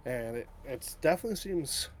 And it definitely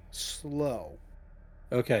seems slow.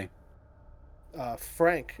 Okay.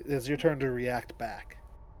 Frank, it's your turn to react back.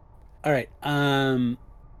 All right. I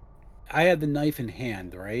had the knife in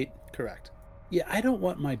hand, right? Correct. Yeah, I don't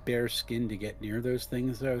want my bare skin to get near those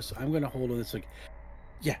things, though, so I'm going to hold on this like,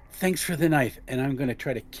 yeah, thanks for the knife, and I'm going to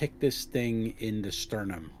try to kick this thing in the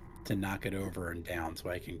sternum to knock it over and down so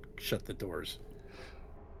I can shut the doors.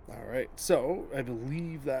 All right, so I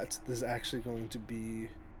believe that this is actually going to be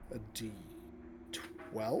a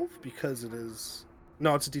D12 because it is...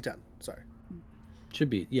 No, it's a D10, sorry. Should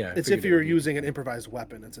be, yeah. It's if you're using an improvised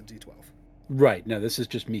weapon, it's a D12. Right, no, this is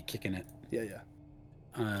just me kicking it. Yeah.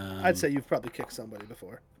 I'd say you've probably kicked somebody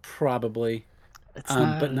before. Probably.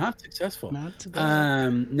 But not successful. Not too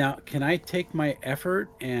bad. Now, can I take my effort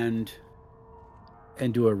and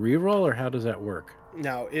do a reroll, or how does that work?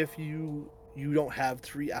 Now, if you you don't have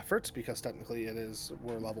 3 efforts because technically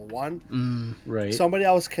we're level 1. Right. Somebody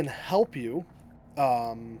else can help you.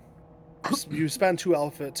 You spend 2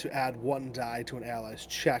 effort to add 1 die to an ally's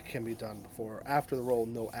check. Can be done before. After the roll,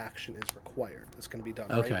 no action is required. It's going to be done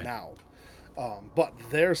right now. But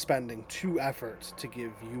they're spending 2 efforts to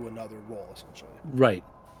give you another roll, essentially. Right.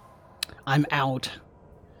 I'm out.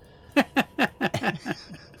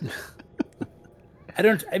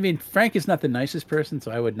 I mean, Frank is not the nicest person,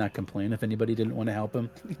 so I would not complain if anybody didn't want to help him.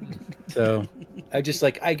 So I just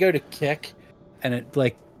I go to kick, and it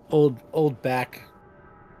old back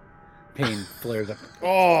pain flares up.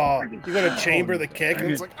 Oh, you're going to chamber the kick,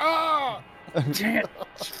 and it's like, ah! Damn it.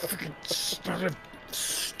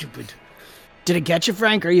 Stupid. Did it get you,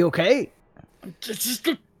 Frank? Are you okay?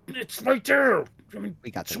 It's right there. I mean,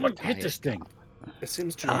 We got someone hit this thing. It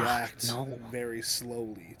seems to react very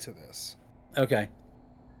slowly to this. Okay.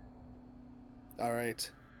 All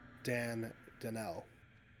right. Danelle.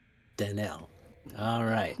 Danelle. All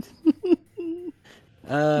right.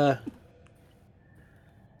 I'm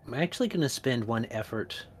actually going to spend 1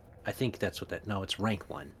 effort. I think that's what no, it's rank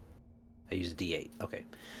 1. I use a D8. Okay.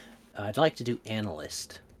 I'd like to do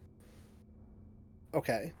analyst.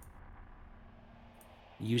 Okay.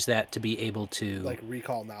 Use that to be able to... Like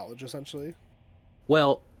recall knowledge, essentially?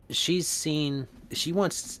 Well, she's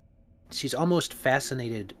almost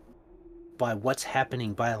fascinated by what's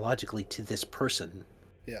happening biologically to this person.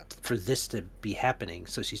 Yeah. For this to be happening.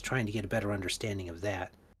 So she's trying to get a better understanding of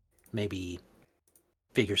that. Maybe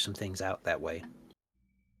figure some things out that way.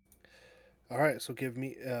 All right, so give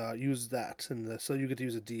me use that, and so you get to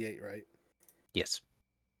use a D8, right? Yes.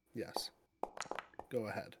 Yes. Go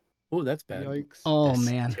ahead. Oh, that's bad. Yikes. Oh, That's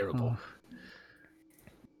man. terrible.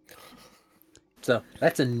 So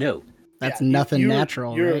that's a no. That's Yeah, nothing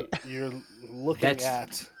natural, right? You're looking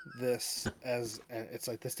at this as it's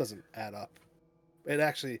like this doesn't add up. It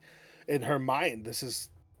actually, in her mind, this is.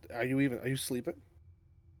 Are you sleeping?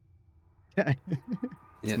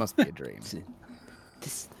 This must be a dream.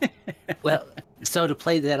 Well, so to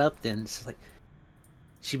play that up, then it's like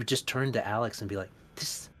she would just turn to Alex and be like,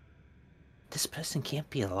 "This person can't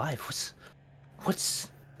be alive. What's?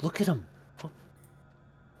 Look at him. What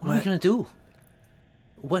are we gonna do?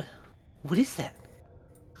 What is that?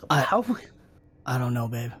 How? I don't know,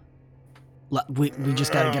 babe. We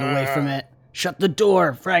just gotta get away from it. Shut the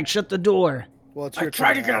door, Frank. Shut the door. Well, it's your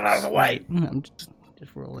Try turn, to get it out of the way. I'm just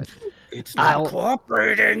roll it. It's not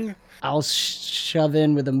cooperating. I'll shove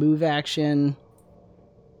in with a move action.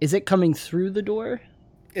 Is it coming through the door?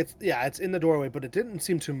 It's in the doorway, but it didn't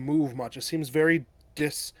seem to move much. It seems very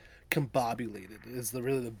discombobulated. Is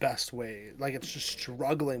really the best way. Like it's just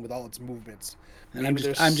struggling with all its movements. And I'm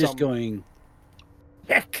just going,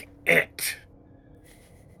 heck it.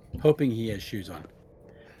 Hoping he has shoes on.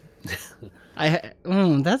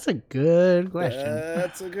 That's a good question.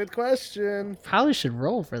 That's a good question. Probably should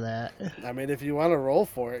roll for that. I mean, if you want to roll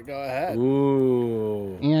for it, go ahead.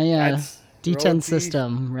 Ooh. Yeah. Roll D10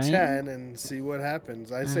 system, right? 10 and see what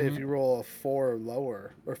happens. I say if you roll a 4 or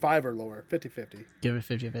lower, or 5 or lower, 50-50. Give it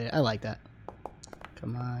 50-50. I like that.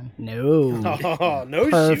 Come on. No. Oh, no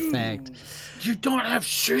Perfect. shoes. You don't have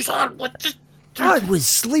shoes on? What the? I was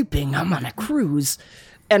sleeping. I'm on a cruise.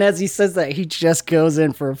 And as he says that, he just goes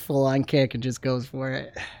in for a full-on kick and just goes for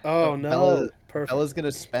it. Oh, no. Perfect. Bella's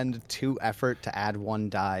gonna spend 2 effort to add 1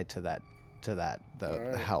 die to that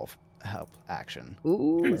Alright. help action.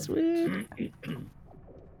 Ooh, sweet.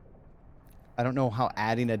 I don't know how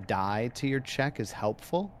adding a die to your check is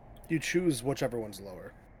helpful. You choose whichever one's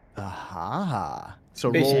lower. Aha. So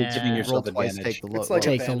Basically roll, giving roll yourself twice, advantage. take the It's like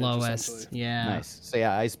Take the advantage, lowest. essentially. Yeah. Nice. So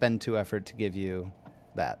yeah, I spend 2 effort to give you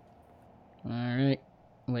that. All right.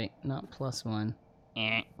 Wait, not +1.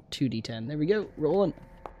 2d10. There we go. Rolling.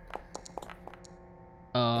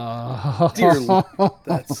 Oh, Dear Lord.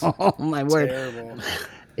 That's oh my word. terrible.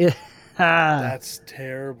 That's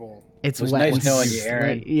terrible. It's It was wet. nice knowing you,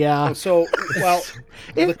 Aaron. Yeah. So, well,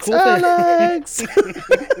 the It's cool thing, Alex.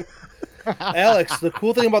 Alex, the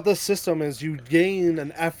cool thing about this system is you gain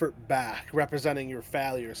an effort back representing your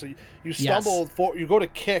failure. So you stumble, you go to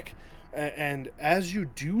kick, and as you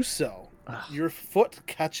do so, your foot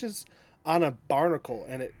catches on a barnacle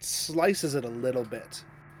and it slices it a little bit.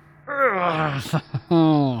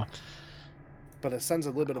 Oh. But it sends a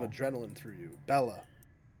little bit of adrenaline through you. Bella.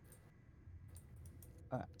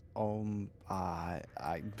 Bella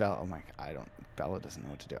doesn't know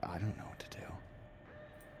what to do. I don't know what to do.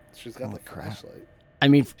 She's got Holy the crap. flashlight. I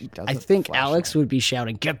mean, does I have the think Alex flashlight. would be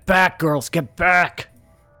shouting, "Get back, girls, get back!"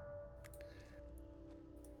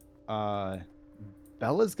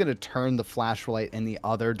 Bella's gonna turn the flashlight in the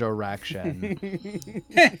other direction,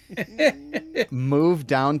 move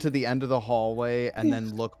down to the end of the hallway, and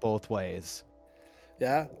then look both ways.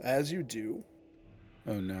 Yeah, as you do,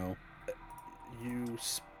 Oh no. you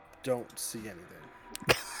don't see anything.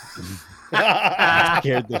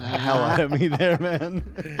 Scared the hell out of me there,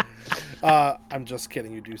 man. I'm just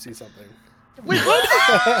kidding. You do see something. Wait, what?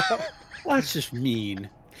 Well, that's just mean.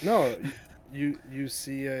 No, you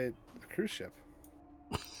see a cruise ship.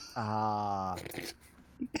 Ah,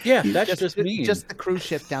 Yeah, that's just mean. just the cruise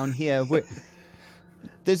ship down here.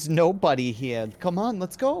 There's nobody here. Come on,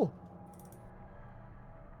 let's go.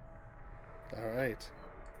 All right.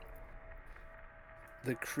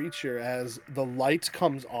 The creature, as the light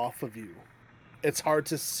comes off of you, it's hard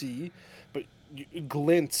to see, but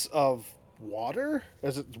glints of water.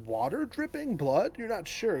 Is it water dripping blood? You're not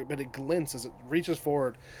sure, but it glints as it reaches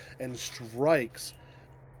forward and strikes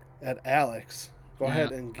at Alex. Go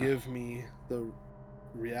ahead and give me the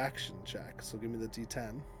reaction check. So give me the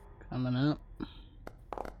D10. Coming up.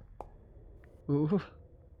 Ooh.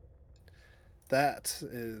 That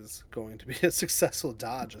is going to be a successful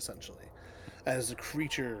dodge, essentially, as the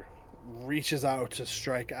creature reaches out to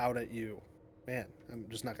strike out at you. Man, I'm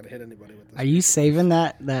just not going to hit anybody with this. Are you saving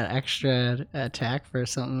that extra attack for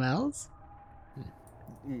something else?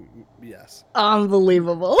 Yes.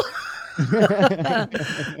 Unbelievable.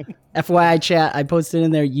 FYI chat, I posted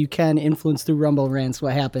in there, you can influence through Rumble Rants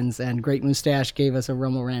what happens, and Great Mustache gave us a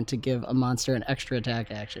Rumble Rant to give a monster an extra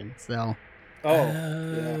attack action. So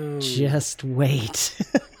yeah. just wait.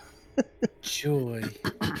 Joy.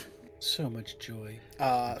 So much joy.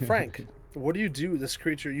 Frank, what do you do? This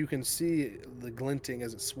creature, you can see the glinting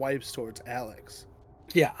as it swipes towards Alex.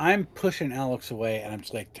 Yeah, I'm pushing Alex away, and I'm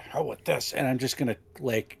just like, to hell with this, and I'm just gonna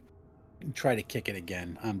like try to kick it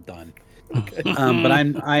again. I'm done. Okay. But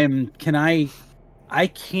I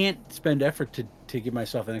can't spend effort to give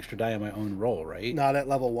myself an extra die on my own roll, right? Not at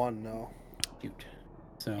level 1, no. Cute.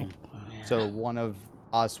 So So one of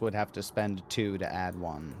us would have to spend 2 to add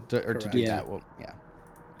 1, to do Yeah. that. Well, yeah.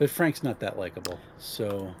 but Frank's not that likable,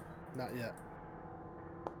 so Not yet.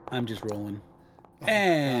 I'm just rolling. Oh,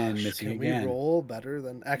 And gosh, missing can again. we roll better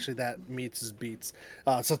than... Actually, that meets his beats.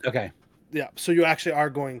 So Okay. yeah, so you actually are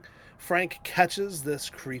going... Frank catches this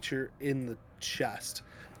creature in the chest,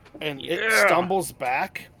 and it stumbles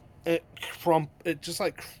back. It just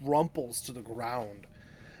like crumples to the ground.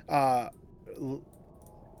 I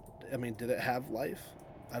mean, did it have life?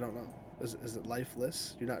 I don't know. Is it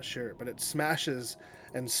lifeless? You're not sure, but it smashes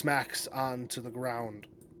and smacks onto the ground.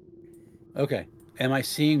 Okay. Am I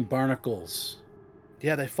seeing barnacles?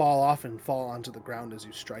 Yeah, they fall off and fall onto the ground as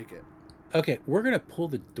you strike it. Okay, we're gonna pull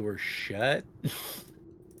the door shut.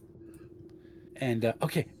 And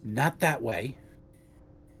okay, not that way.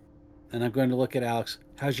 And I'm going to look at Alex.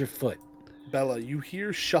 How's your foot? Bella, you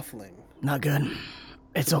hear shuffling. Not good.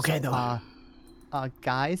 It's okay though.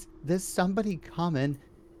 Guys, there's somebody coming.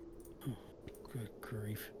 Good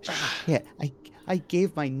grief. Yeah, I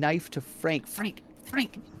gave my knife to Frank. Frank,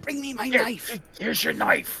 bring me my knife. Here's your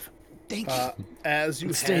knife. Thank you. As you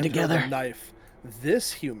Let's stay hand her together. the knife,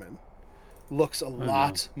 this human looks a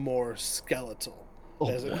lot more skeletal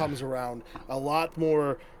as it comes around. A lot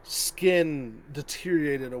more skin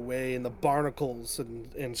deteriorated away in the barnacles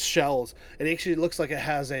and shells. It actually looks like it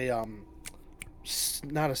has a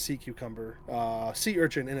not a sea cucumber, sea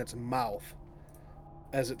urchin in its mouth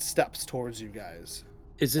as it steps towards you guys.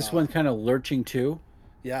 Is this one kind of lurching too?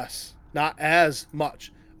 Yes, not as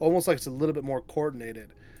much. Almost like it's a little bit more coordinated.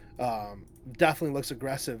 Definitely looks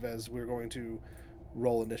aggressive as we're going to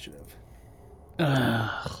roll initiative.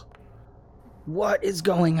 What is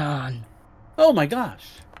going on? Oh my gosh.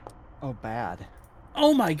 Oh, bad.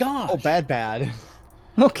 Oh my gosh. Oh, bad.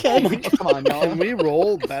 Okay. Oh, come on, y'all. Can we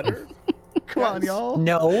roll better? Come on, y'all.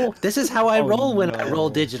 No, this is how I Oh, roll when I roll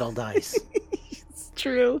no. digital dice. It's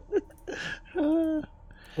true.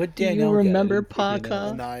 What Do Danielle you got remember in for dinner?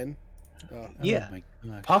 Paka? 9. Yeah. Oh my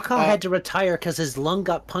gosh. Pawcaw had to retire because his lung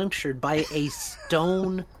got punctured by a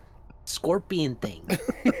stone scorpion thing.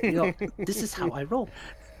 You know, this is how I roll.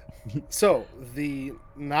 So the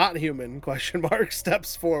not human ?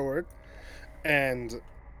 Steps forward, and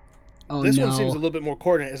Oh this no. one seems a little bit more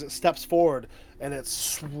coordinated as it steps forward and it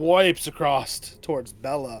swipes across towards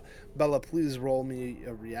Bella. Bella, please roll me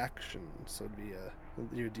a reaction. So it'd be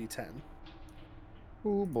your D10.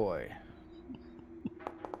 Oh boy.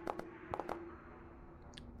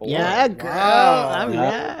 Yeah, girl. Wow. All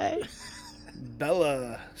right.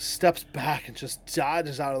 Bella steps back and just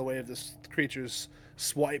dodges out of the way of this creature's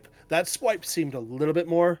swipe. That swipe seemed a little bit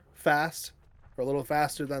more fast, or a little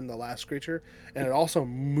faster than the last creature, and it also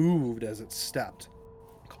moved as it stepped.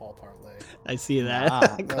 call parlay. I see that.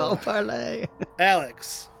 Nah. Call parlay.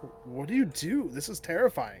 Alex, what do you do? This is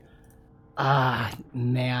terrifying. Ah,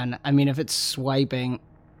 man. I mean, if it's swiping,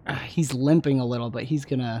 he's limping a little, but he's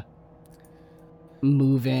gonna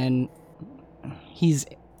move in. He's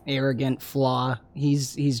arrogant, flaw.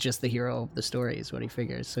 He's just the hero of the story, is what he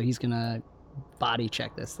figures. So he's gonna body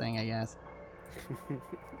check this thing, I guess.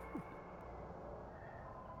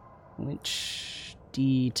 Which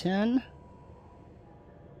D10?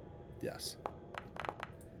 Yes.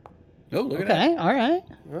 Oh, look at that. Okay, all right.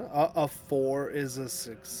 A 4 is a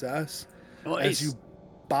success. As Nice. you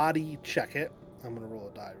body check it, I'm gonna roll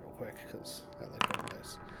a die real quick because I like rolling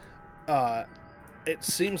dice. It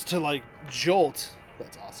seems to like jolt.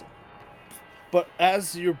 That's awesome. But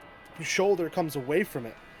as your shoulder comes away from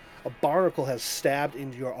it, a barnacle has stabbed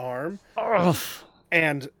into your arm,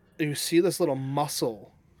 and you see this little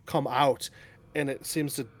muscle come out, and it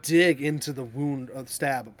seems to dig into the wound of the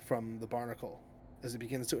stab from the barnacle as it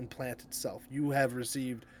begins to implant itself. You have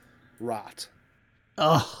received rot.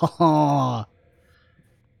 Oh,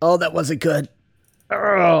 that wasn't good.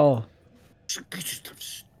 Oh,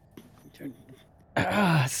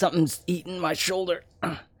 something's eating my shoulder.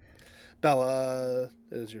 Bella,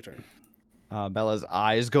 it is your turn. Bella's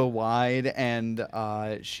eyes go wide and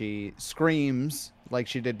she screams like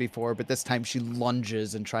she did before, but this time she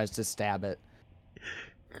lunges and tries to stab it.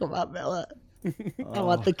 Come on, Bella. I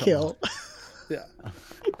want the kill. Yeah.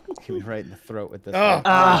 Get me right in the throat with this.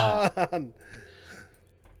 Oh,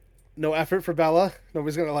 no effort for Bella.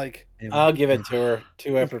 Nobody's gonna like. I'll give it to her.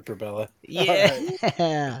 2 effort for Bella.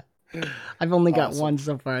 Yeah. I've only got Awesome. one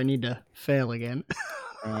so far. I need to fail again.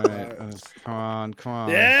 All right. Come on.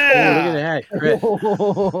 Yeah. Oh,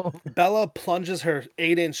 look at that. Bella plunges her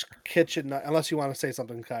 8-inch kitchen knife. Unless you want to say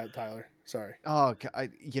something, Tyler. Sorry. Oh,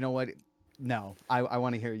 you know what? No, I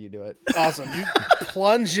want to hear you do it. Awesome. You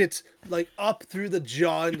plunge it like up through the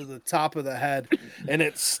jaw into the top of the head, and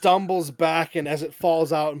it stumbles back. And as it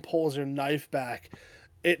falls out and pulls your knife back,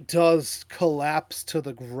 it does collapse to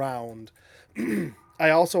the ground. I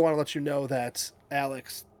also want to let you know that,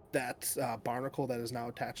 Alex, that barnacle that is now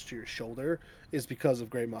attached to your shoulder is because of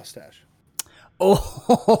Gray Mustache.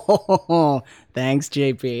 Oh, thanks,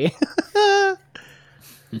 JP.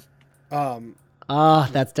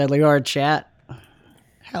 That's Deadly Horde chat.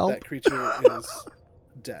 Help. That creature is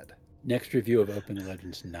dead. Next review of Open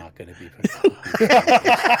Legends not going to be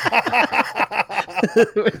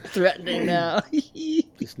We're threatening now.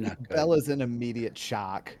 It's not good. Bella's in immediate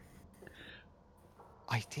shock.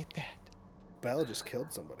 I did that. Bella just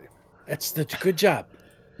killed somebody. That's the good job.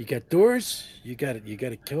 You got doors. You got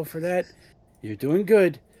a kill for that. You're doing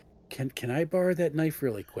good. Can I borrow that knife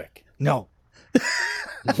really quick? No.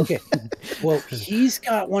 Okay. Well, he's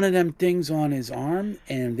got one of them things on his arm,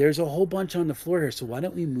 and there's a whole bunch on the floor here. So why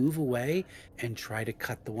don't we move away and try to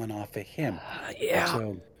cut the one off of him? Yeah.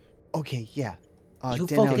 So Okay, yeah. You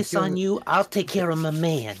Danielle, focus on you, I'll take care of my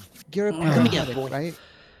man. You're a Come here, paramedic, boy. right?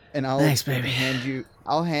 And I'll Thanks, baby. hand you.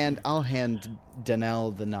 I'll hand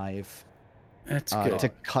Danelle the knife that's good. to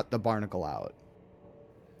cut the barnacle out.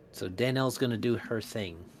 So Danelle's gonna do her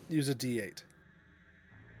thing. Use a D8.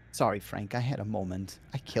 Sorry, Frank. I had a moment.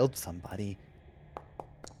 I killed somebody.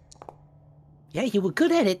 Yeah, you were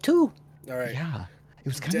good at it too. All right. Yeah, it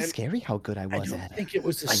was kind of Dan- scary how good I I was don't at it. think it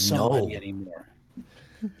was a I somebody know. anymore.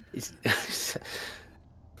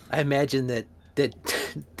 I imagine that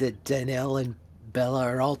Danelle and Bella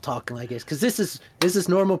are all talking like this because this is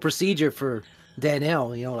normal procedure for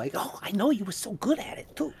Danelle. You know, like, oh, I know you were so good at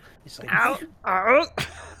it too. It's like, I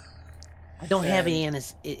don't have any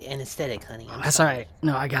anesthetic, honey. I'm That's sorry. all right.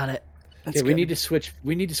 No, I got it. That's Okay, we good. need to switch.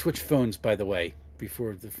 We need to switch phones, by the way,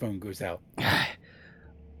 before the phone goes out.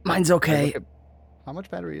 Mine's okay. How much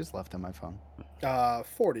battery is left on my phone?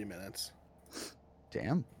 40 minutes.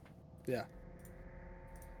 Damn. Yeah.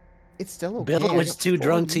 It's still okay. Bella I was got too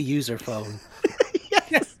drunk 40. to use her phone.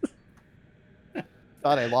 Yes.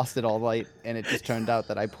 Thought I lost it all night, and it just turned out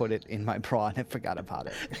that I put it in my bra and I forgot about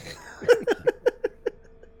it.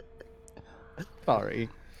 Sorry.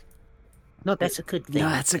 No, that's a good thing. No,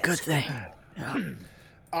 that's a good thing.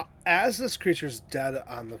 As this creature's dead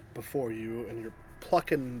before you, and you're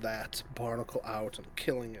plucking that barnacle out and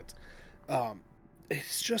killing it,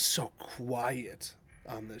 it's just so quiet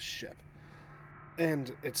on this ship,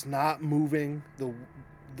 and it's not moving.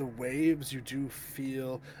 The waves you do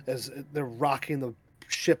feel as they're rocking the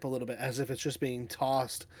ship a little bit, as if it's just being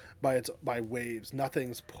tossed by waves.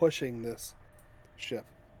 Nothing's pushing this ship.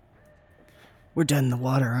 We're dead in the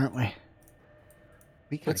water, aren't we?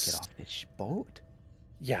 We gotta Let's- get off this boat.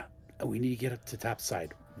 Yeah, we need to get up to top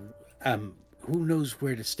side. Who knows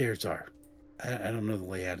where the stairs are? I don't know the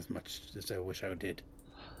layout as much as I wish I did.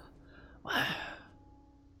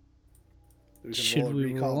 We can Should roll a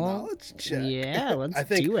we recall roll? knowledge check. Yeah, let's I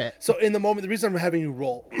think, do it. So in the moment, the reason I'm having you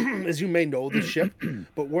roll is you may know the ship,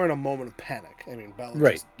 but we're in a moment of panic. I mean, Bella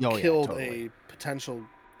Right. just Oh, yeah, killed totally. a potential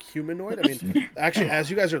humanoid. I mean, actually,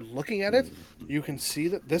 as you guys are looking at it, you can see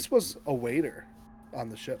that this was a waiter on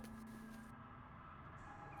the ship.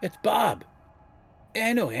 It's Bob. Yeah,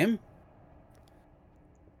 I know him.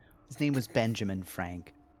 His name was Benjamin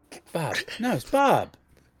Frank. Bob. No, it's Bob.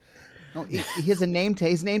 No, he has a name tag.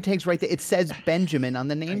 His name tag's right there. It says Benjamin on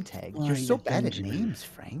the name tag. You're so find bad Benjamin. at names,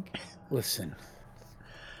 Frank. Listen.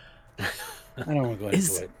 I don't want to go into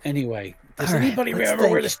Is- it. Anyway, does All right, anybody let's remember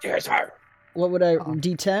where think. the stairs are? What would I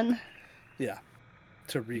D10? Yeah.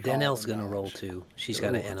 To recall. Danielle's gonna knowledge. roll too. She's got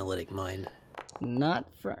an analytic mind. Not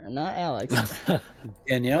Alex.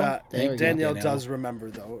 Danielle? There we go. Danielle does remember,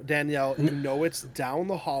 though. Danielle, you know it's down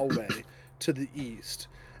the hallway to the east.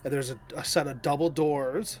 And there's a set of double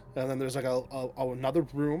doors, and then there's like another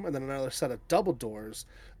room, and then another set of double doors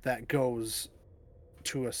that goes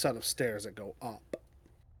to a set of stairs that go up.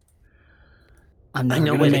 I'm I never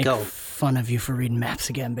know gonna where to make go. fun of you for reading maps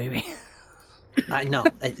again, baby. I know.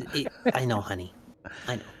 I know, honey.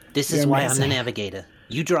 I know. This is You're why amazing. I'm the navigator.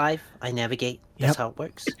 You drive, I navigate. That's Yep. how it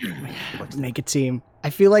works. Make a team. I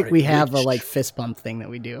feel like we Right, have a which- like fist bump thing that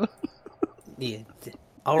we do. Yeah.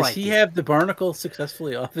 All Does right. he have the barnacle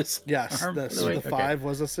successfly off his Yes, arm? the Okay. 5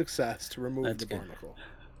 was a success to remove That's the good. barnacle.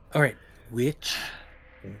 All right. Which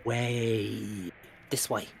way? This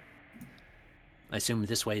way. I assume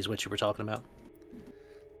this way is what you were talking about.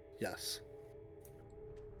 Yes.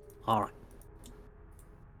 All right.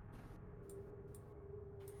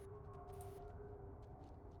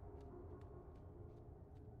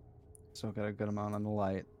 So got a good amount on the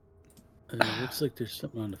light. Looks like there's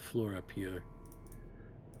something on the floor up here.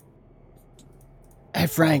 Hey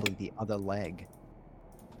Frank, Probably the other leg.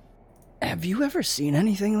 have you ever seen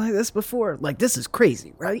anything like this before? Like this is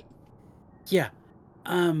crazy, right? Yeah.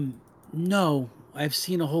 No. I've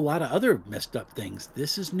seen a whole lot of other messed up things.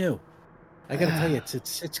 This is new. I gotta tell you,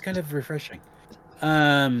 it's kind of refreshing.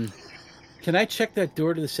 Can I check that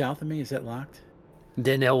door to the south of me? Is that locked?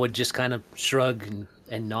 Danielle would just kind of shrug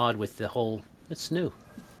and nod with the whole, it's new.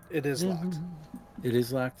 It is locked. It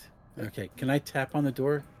is locked? Okay. Can I tap on the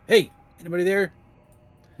door? Hey, anybody there?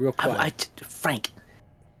 Real quiet. Frank,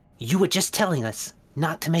 you were just telling us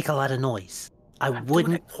not to make a lot of noise. I I'm doing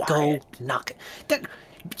wouldn't it go quiet. knock.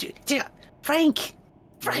 Frank!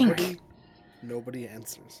 Nobody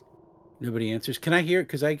answers. Nobody answers. Can I hear?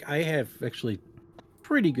 Because I have actually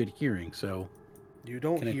pretty good hearing, so You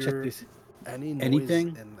don't can I check hear this? any noise anything?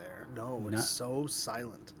 in there. No, it's Not- so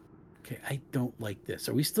silent. Okay, I don't like this.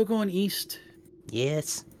 Are we still going east?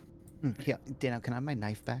 Yes. Yeah, Daniel, can I have my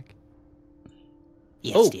knife back?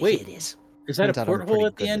 Yes, Oh, dear, wait. it is. Is that Turns a out I'm porthole pretty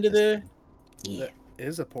at the good end at of this the? Yeah. There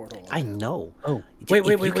is a porthole. I know. Oh, If wait,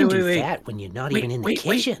 you can do wait. that when you're not even in the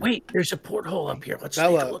kitchen. Wait. There's a porthole up here. Let's take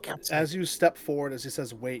a Bella, look outside. as you step forward, as he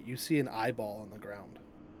says, wait, you see an eyeball on the ground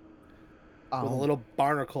with a little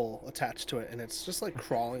barnacle attached to it, and it's just like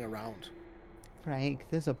crawling around. Frank,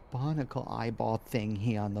 there's a barnacle eyeball thing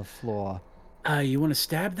here on the floor. You want to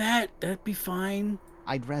stab that? That'd be fine.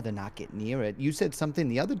 I'd rather not get near it. You said something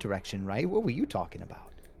the other direction, right? What were you talking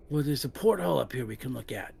about? Well, there's a porthole up here we can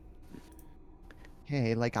look at.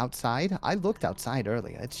 Hey, like outside? I looked outside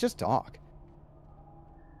earlier. It's just dark.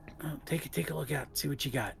 Oh, take a look out. See what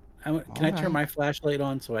you got. Can I Alright. turn my flashlight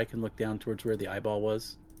on so I can look down towards where the eyeball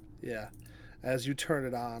was? Yeah. As you turn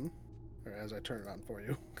it on, or as I turn it on for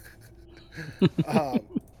you,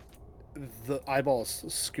 the eyeball's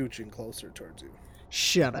scooching closer towards you.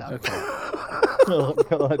 Shut up. Okay. Oh,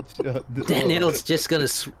 God. Danielle's just gonna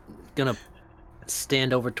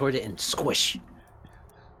stand over toward it and squish.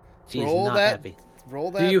 She's Roll not that. happy.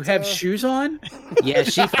 Roll that. Do you have shoes on? Yeah,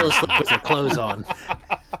 she fell asleep with her clothes on.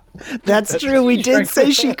 That's true. We did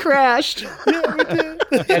say she crashed.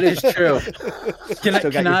 That is true. Still got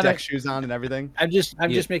your Cannot deck shoes on and everything? I'm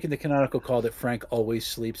just making the canonical call that Frank always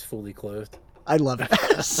sleeps fully clothed. I love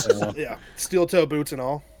it. So, Yeah, steel toe boots and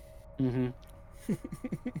all.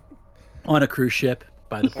 on a cruise ship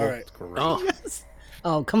by the pool. All right. Oh,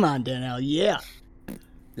 Oh, come on, Danielle. Yeah.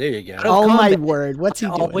 There you go. Oh my combat. word. What's he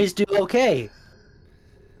doing? always do okay.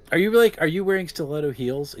 Are you wearing stiletto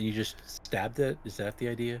heels and you just stabbed it? Is that the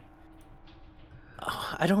idea?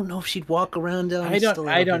 Oh, I don't know if she'd walk around down.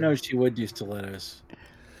 I don't know if she would do stilettos.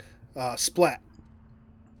 Splat.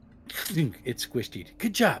 It's squished.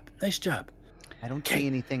 Good job. Nice job. I don't see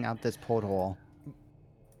anything out this porthole.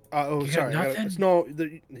 Oh, You got sorry. nothing? No,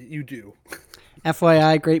 you do.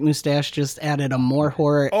 FYI, Great Mustache just added a more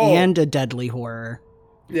horror and a deadly horror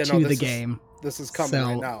to the game. This is coming So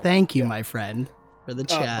right now. thank you, my friend, for the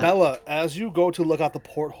chat. Bella, as you go to look out the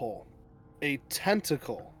porthole, a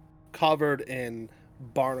tentacle covered in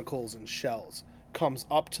barnacles and shells comes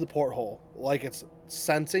up to the porthole like it's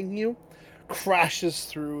sensing you, crashes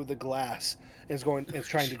through the glass, and it's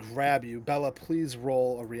trying to grab you. Bella, please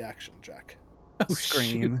roll a reaction check.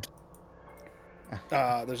 Scream.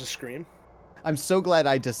 There's a scream. I'm so glad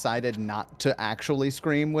I decided not to actually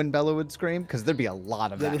scream when Bella would scream, because there'd be a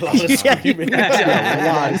lot of that. A lot of screaming. A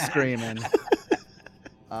lot of screaming.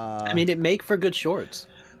 I mean, it make for good shorts.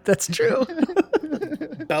 That's true.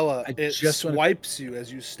 Bella, it swipes you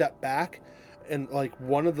as you step back, and like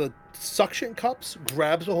one of the suction cups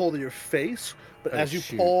grabs a hold of your face, but as you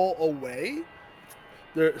pull away,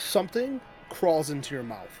 something crawls into your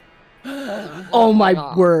mouth. Oh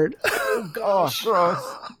my word. Oh gosh.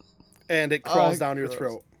 Gross. And it crawls down your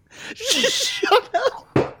throat. Shut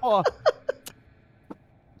up. Oh.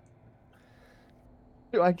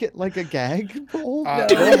 Do I get like a gag roll? Go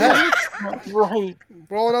ahead.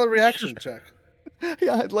 Roll another reaction check.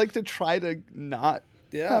 Yeah, I'd like to try to not.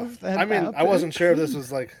 Yeah. Have that I mean, happen. I wasn't sure if this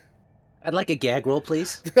was like I'd like a gag roll,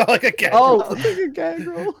 please. like a gag. Oh, Like a gag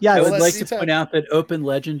roll. yeah. I would let's like see to point out that Open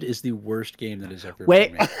Legend is the worst game that has ever Wait.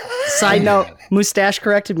 been made. Side note, Mustache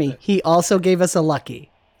corrected me. He also gave us a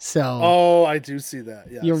lucky. So Oh, I do see that.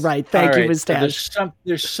 Yes. you're right. Thank All you, right, so Mustache.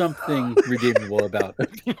 there's something redeemable about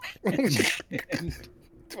it.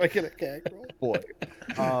 Do I get a gag roll? Boy.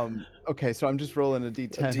 Okay, so I'm just rolling a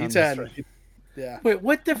D10. A on this, D10. right? Yeah. Wait,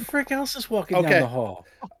 what the frick else is walking Okay. down the hall?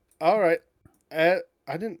 All right. I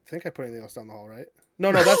didn't think I put anything else down the hall, right?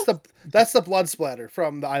 No, that's the blood splatter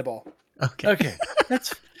from the eyeball. Okay,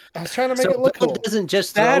 that's I was trying to make So it look Bella cool. doesn't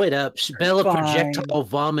just throw That's it up. Bella fine. projectile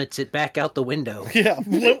vomits it back out the window. Yeah.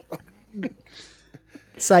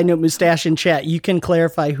 Side note, Mustache in chat, you can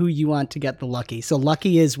clarify who you want to get the lucky. So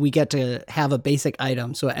lucky is we get to have a basic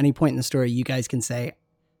item. So at any point in the story, you guys can say,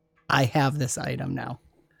 I have this item now.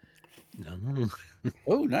 No.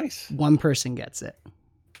 oh nice. One person gets it.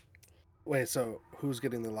 Wait, so who's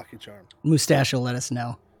getting the lucky charm? Mustache will let us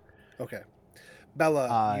know. Okay.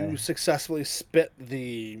 Bella, you successfully spit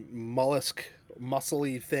the mollusk,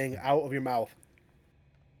 muscly thing out of your mouth.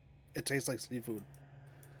 It tastes like seafood.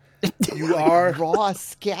 You are raw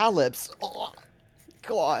scallops. Oh,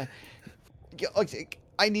 God.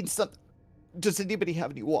 I need some. Does anybody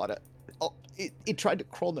have any water? Oh, it tried to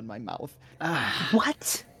crawl in my mouth.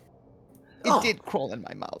 What? It did crawl in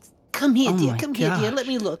my mouth. Come here, Oh dear. my Come here, dear. gosh. Let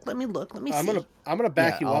me look. Let me look. Let me see. I'm gonna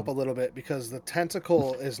back Yeah, you up a little bit because the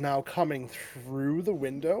tentacle is now coming through the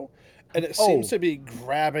window, and it seems to be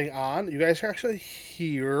grabbing on. You guys can actually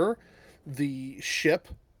hear the ship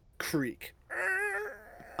creak.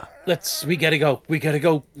 We gotta go. We gotta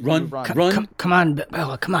go. Run. Run. Come on,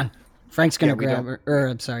 Bella, come on. Frank's going to Yeah, we grab her. Or,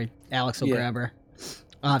 I'm sorry, Alex will Yeah. grab her.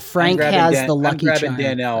 Frank grabbing has the lucky I'm grabbing charm,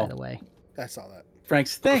 Danielle. by the way. I saw that.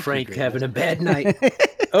 Frank's thank Frank you. having a bad night.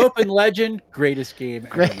 Open Legend, greatest game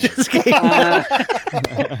ever made. Greatest game.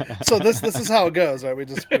 So this is how it goes, right? We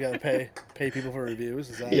gotta pay people for reviews.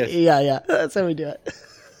 Is that Yes. Yeah, that's how we do it.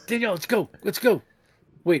 Danielle, let's go. Let's go.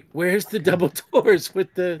 Wait, where's the double doors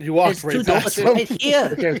with the? You walked There's right two past doors him. right here.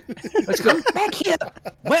 Okay, let's go. Back here.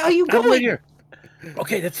 Where are you Come going? here.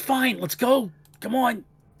 Okay, that's fine. Let's go. Come on.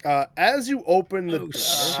 As you open the door,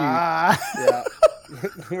 shoot. yeah,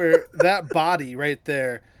 where that body right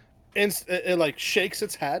there, it like shakes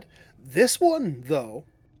its head. This one though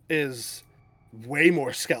is way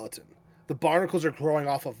more skeleton. The barnacles are growing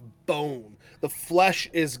off of bone. The flesh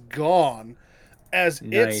is gone. As it's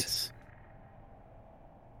Nice.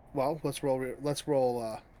 well, let's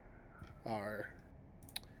roll our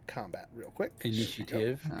combat real quick.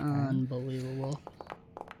 Initiative. Unbelievable.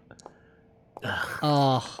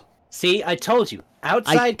 Oh, See, I told you.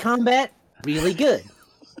 Outside combat, really good.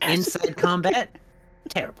 Inside combat,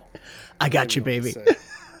 terrible. I got you, baby.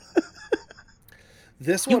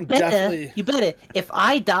 This You one definitely. better. If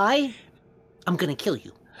I die, I'm gonna kill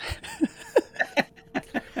you.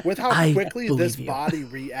 With how I quickly this believe you. body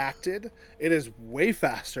reacted, it is way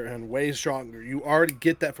faster and way stronger. You already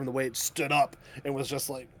get that from the way it stood up and was just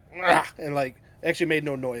like, "Ugh," and like actually made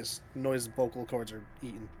no noise. Vocal cords are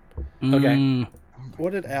eaten. Okay. Mm.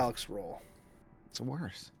 What did Alex roll? It's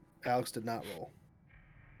worse. Alex did not roll.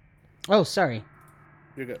 Oh, sorry.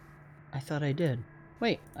 You're good. I thought I did.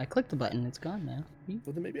 Wait, I clicked the button. It's gone now.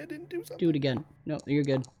 Well, then maybe I didn't do something. Do it again. No, you're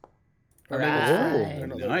good. Or maybe it was Right. Frank. Or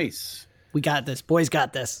no, Nice. We got this. Boys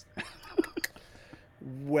got this.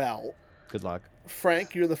 Well, Good luck.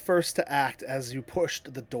 Frank, you're the first to act as you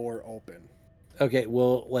pushed the door open. Okay,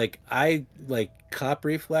 well, I cop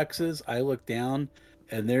reflexes. I look down,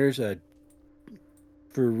 and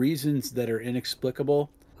for reasons that are inexplicable,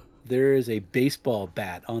 there is a baseball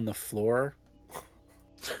bat on the floor,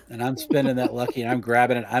 and I'm spending that lucky, and I'm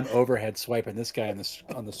grabbing it. I'm overhead swiping this guy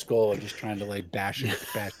on the skull, and just trying to bash it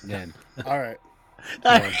in. All right.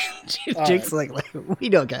 Jake's like, we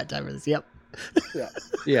don't got time for this. Yep. Yeah.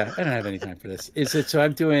 Yeah, I don't have any time for this. Is it so?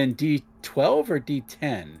 I'm doing D12 or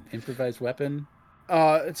D10 improvised weapon.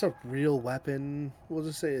 It's a real weapon. We'll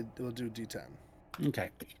just say we'll do D10. Okay.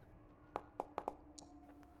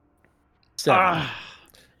 7.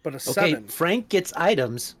 But a Okay, 7. Frank gets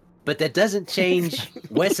items, but that doesn't change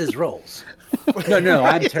Wes's rolls. No,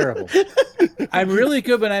 I'm terrible. I'm really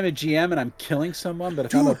good when I'm a GM and I'm killing someone, but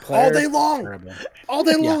if I'm a player, all day long. terrible. All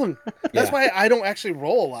day Yeah. long. That's Yeah. why I don't actually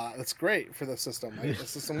roll a lot. That's great for the system. The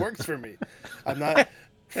system works for me. I'm not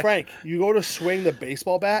Frank, you go to swing the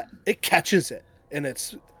baseball bat, it catches it.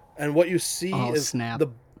 And what you see is snap. the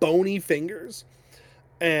bony fingers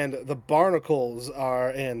and the barnacles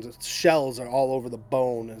and shells are all over the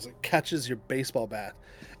bone as it catches your baseball bat,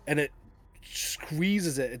 and it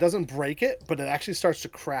squeezes it. It doesn't break it, but it actually starts to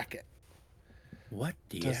crack it. What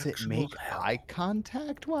Does it make eye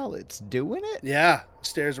contact while it's doing it? Yeah,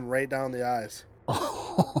 stares him right down the eyes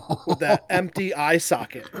with that empty eye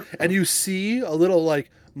socket, and you see a little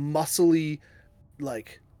muscly,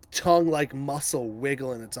 tongue muscle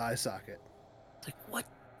wiggle in its eye socket. What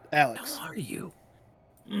Alex, the hell are you?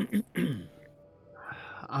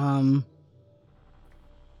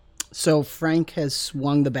 So Frank has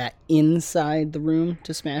swung the bat inside the room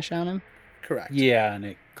to smash on him? correct. Yeah, and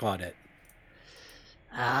it caught it.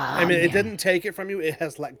 I mean, it didn't take it from you. It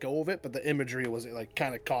has let go of it, but the imagery was it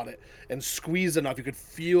kind of caught it and squeezed enough. You could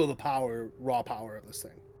feel the raw power of this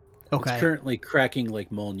thing. Okay. It's currently cracking like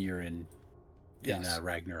Mjolnir in Yes.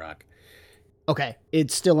 Ragnarok. Okay.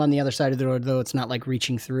 It's still on the other side of the door, though. It's not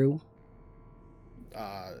reaching through.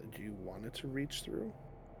 Do you want it to reach through?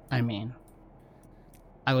 I mean,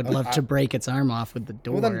 I would love to break its arm off with the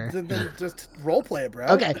door. Well, then just role play it, bro.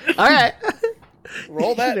 Okay. All right.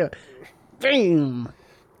 Roll that. Boom.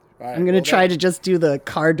 All right, I'm going to roll try that. to just do the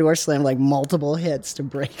car door slam multiple hits to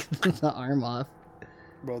break the arm off.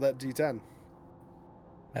 Roll that D10.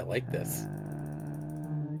 I like this.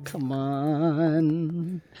 Come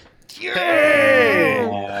on. Hey!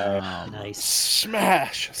 Nice.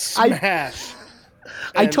 Smash!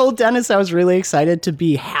 I told Dennis I was really excited to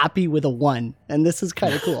be happy with a 1, and this is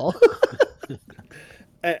kind of cool.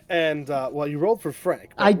 And you rolled for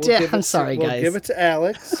Frank. but I we'll did. give I'm it sorry, we'll guys. give it to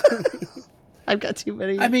Alex. I've got too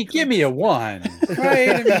many. I mean, give me a 1, right?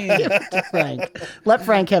 I mean, Frank. Let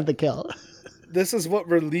Frank have the kill. This is what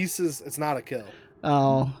releases. It's not a kill.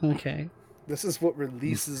 Oh, okay. This is what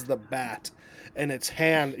releases the bat, and its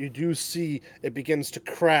hand. You do see it begins to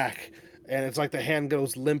crack, and it's like the hand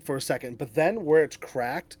goes limp for a second. But then, where it's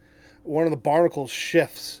cracked, one of the barnacles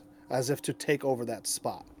shifts as if to take over that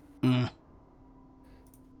spot.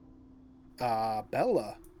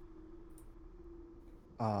 Bella.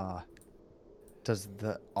 Does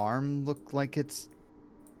the arm look like it's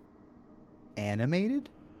animated?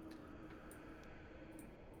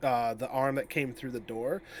 The arm that came through the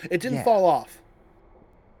door. It didn't Yeah. fall off.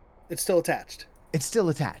 It's still attached. It's still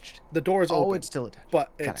attached. The door is open. Oh, it's still attached.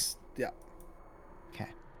 But Got it's yeah. Okay.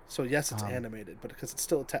 So yes, it's animated, but because it's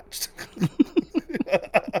still attached.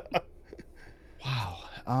 Wow.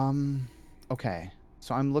 Okay.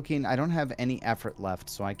 So I'm looking. I don't have any effort left,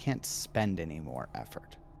 so I can't spend any more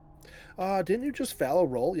effort. Didn't you just fail a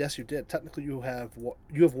roll? Yes, you did. Technically, you have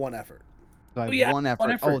 1 effort. So I have yeah, one effort.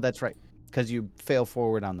 one effort. Oh, that's right. Because you fail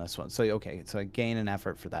forward on this one. So okay. So I gain an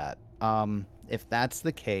effort for that. If that's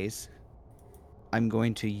the case, I'm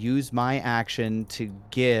going to use my action to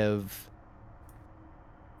give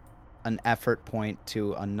an effort point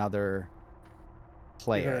to another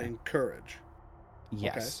You're gonna player. encourage.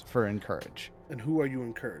 Yes, for encourage. And who are you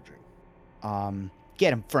encouraging?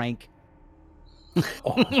 Get him, Frank.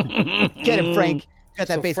 Get him, Frank. Got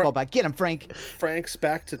that So baseball bat. Get him, Frank. Frank's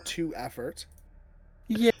back to 2 effort,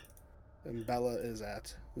 yeah. and Bella is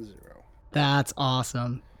at 0. That's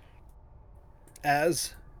awesome.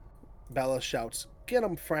 As Bella shouts, "Get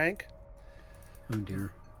him, Frank!" Oh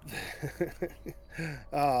dear.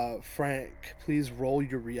 Frank, please roll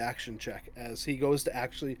your reaction check as he goes to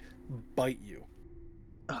actually bite you.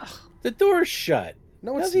 The door's shut.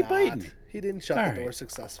 No, How's it's he not. biting? He didn't shut All the door right.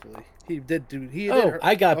 successfully. He did do. He did. Oh, hurt-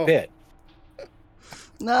 I got oh, bit.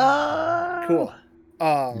 No. Cool.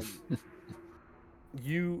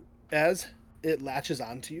 You as it latches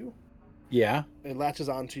onto you, Yeah. it latches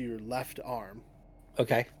onto your left arm,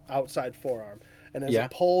 Okay. outside forearm, and as Yeah.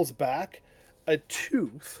 it pulls back, a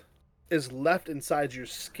tooth is left inside your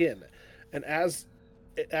skin, and as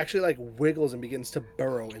it actually like wiggles and begins to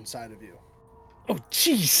burrow inside of you. Oh,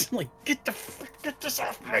 jeez! Like, get this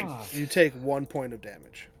off me! You take 1 point of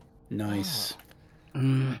damage, Nice.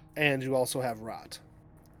 and you also have rot.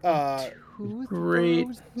 Tooth Great.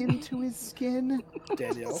 burrows into his skin.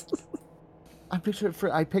 Danielle. I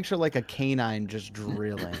picture like a canine just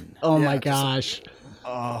drilling. Oh Yeah, my just- gosh.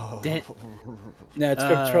 Oh. No, it's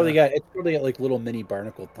probably got like little mini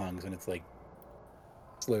barnacle tongues, and it's like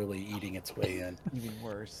slowly eating its way in. Even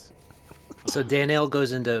worse. So Danielle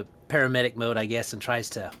goes into paramedic mode, I guess, and tries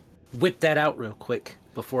to whip that out real quick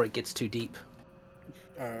before it gets too deep.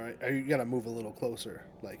 All right, you gotta move a little closer,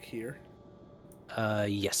 like here.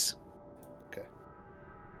 Yes. Okay.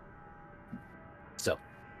 So,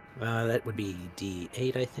 that would be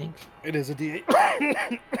D8, I think. It is a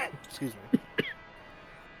D8. Excuse me.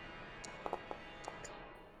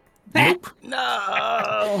 Nope.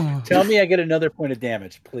 No. Tell me I get another point of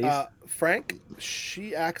damage, please. Frank,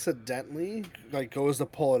 she accidentally like goes to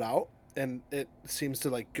pull it out, and it seems to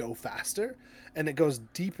like go faster, and it goes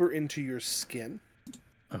deeper into your skin.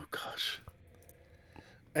 Oh gosh.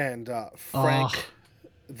 And Frank,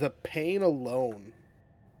 the pain alone,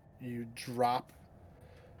 you drop.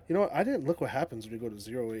 You know what? I didn't look what happens when you go to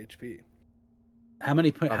 0 HP. How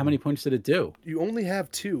many points did it do? You only have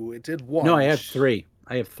 2. It did 1. No, I have 3.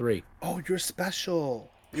 Oh, you're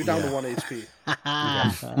special. You're down to 1 HP.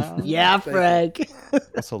 Yeah, Thank you. Frank.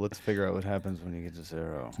 Also, let's figure out what happens when you get to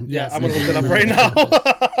 0. Yeah, Yes. I'm gonna look it up right now.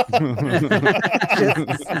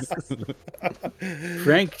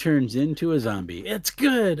 Frank turns into a zombie. It's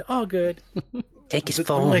good. All good. Take his I'm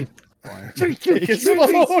phone. like, Take his phone.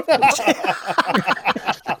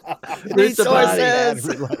 Resources.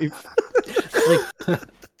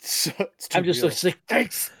 I'm just like,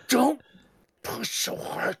 thanks. Don't push so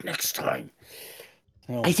hard next time.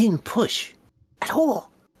 Oh, I didn't push at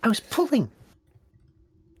all. I was pulling.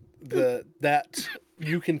 That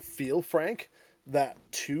you can feel, Frank, that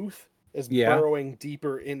tooth is Yeah. burrowing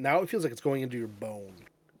deeper in. Now it feels like it's going into your bone.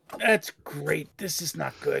 that's great. This is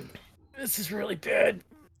not good. This is really bad.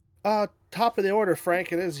 Top of the order,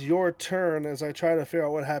 Frank. It is your turn as I try to figure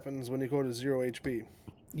out what happens when you go to 0 HP.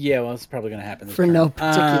 Yeah, well, it's probably going to happen this For turn. no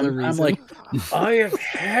particular reason. I'm like, I have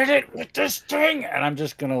had it with this thing, and I'm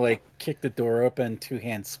just going to like kick the door open,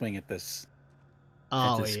 2-hand swing at this,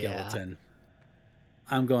 at Oh, this yeah. skeleton.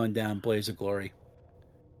 I'm going down blaze of glory.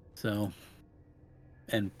 So,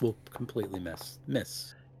 and we'll completely miss.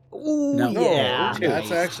 Ooh, No. yeah. No.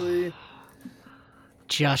 That's actually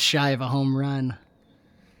Just shy of a home run.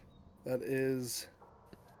 that is.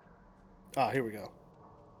 Here we go.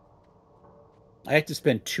 I have to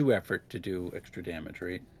spend 2 effort to do extra damage,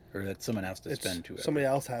 right? Or that someone has to It's spend 2 effort. somebody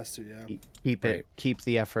else has to, yeah. Keep Right. it. Keep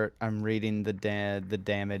the effort. I'm reading the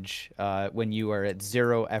damage. When you are at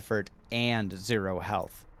 0 effort and 0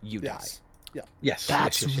 health, you Yes. Yeah. Yes.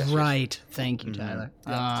 That's yes. right. Thank you, Mhm. Tyler.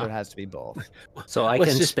 die. So it has to be both. So I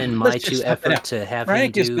Let's can just- spend my let's just 2 step it effort out. to have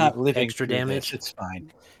Frank him is do not living extra through this. damage. It's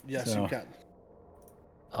fine. Yes, So- you can.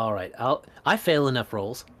 All right. I fail enough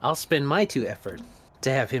rolls. I'll spend my 2 effort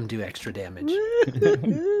to have him do extra damage.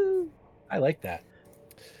 I like that.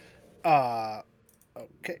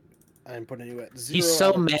 Okay. I'm putting you at 0. He's so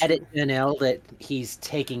out of mad 2. at NL that he's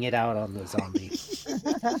taking it out on the zombie.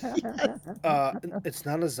 It's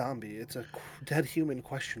not a zombie. It's a dead human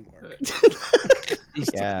question mark.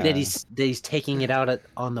 Yeah. that he's taking it out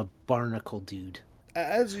on the barnacle dude.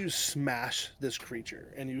 As you smash this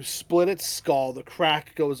creature and you split its skull, the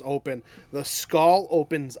crack goes open. The skull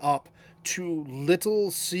opens up to little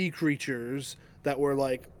sea creatures that were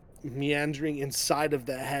like meandering inside of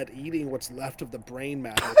the head, eating what's left of the brain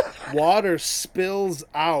matter. Water spills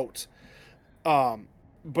out,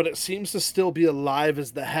 but it seems to still be alive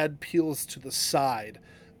as the head peels to the side,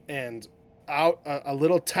 and out a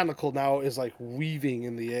little tentacle now is like weaving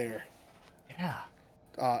in the air. Yeah.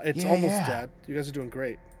 It's Yeah, almost yeah. dead. You guys are doing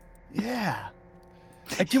great. Yeah.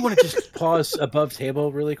 I do want to just pause above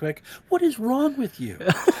table really quick. What is wrong with you?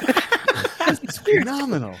 It's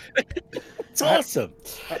phenomenal. It's awesome.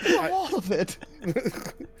 All of it.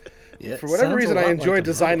 Yeah, For whatever sounds a reason, I lot enjoy like a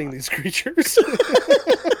designing robot. these creatures.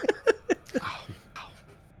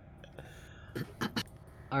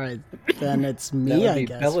 All right, then it's That me, would I be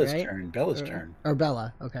guess, Bella's right? turn. Bella's Or- turn. Or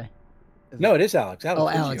Bella. Okay. No, it is Alex. Oh,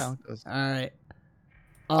 it's Alex. you. All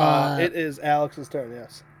right. It is Alex's turn,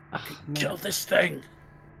 yes. Kill this thing.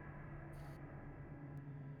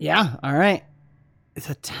 Yeah. All right. It's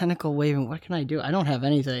a tentacle waving. What can I do? I don't have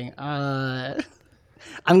anything. I'm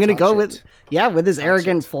gonna Touch go it. with with his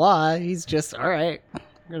arrogant flaw. He's just all right.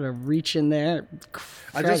 gonna reach in there.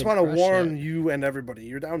 I just want to warn you and everybody.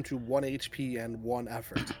 You're down to 1 HP and 1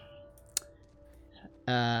 effort.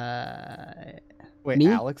 Wait, me?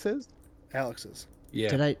 Alex's? Alex's.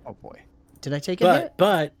 Yeah. Oh boy. Did I take a hit?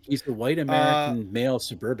 But he's a white American male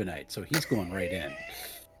suburbanite, so he's going right in.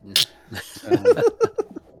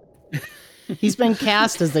 He's been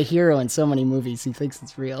cast as the hero in so many movies. He thinks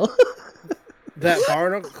it's real. That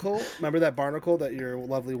barnacle. Remember that barnacle that your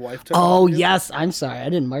lovely wife took? Oh off you? yes, I'm sorry, I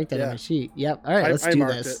didn't mark that on my sheet. Yep. All right, let's do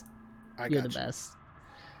marked this. It. You're the best.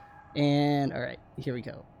 And all right, here we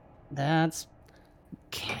go. That's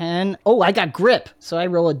Ken. Oh, I got grip, so I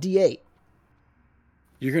roll a D8.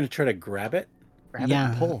 You're gonna try to grab it? Grab it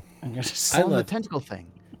and pull. I'm gonna just Pull the tentacle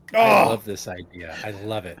thing. I love this idea. I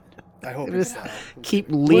love it. I hope just keep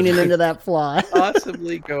leaning into that flaw.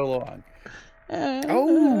 Possibly go along. Not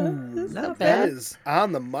that bad. is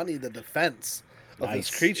on the money. The defense of Nice.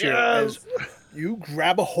 this creature as you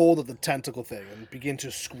grab a hold of the tentacle thing and begin to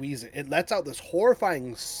squeeze it. It lets out this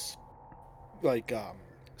horrifying,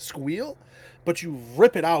 squeal, but you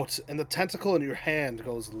rip it out, and the tentacle in your hand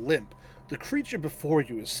goes limp. The creature before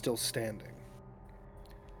you is still standing.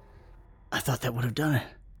 I thought that would have done it.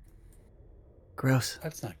 Gross.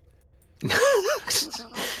 That's not.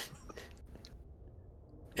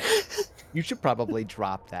 You should probably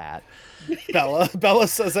drop that. Bella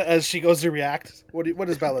says it as she goes to react. What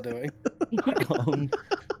is Bella doing?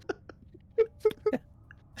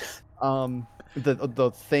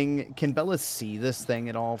 The thing. Can Bella see this thing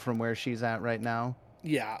at all from where she's at right now?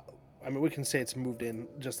 Yeah, I mean we can say it's moved in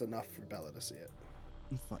just enough for Bella to see it.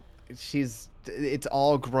 It's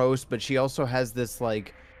all gross, but she also has this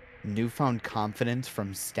like newfound confidence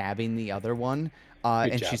from stabbing the other one,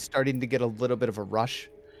 and job. she's starting to get a little bit of a rush.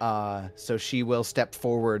 So she will step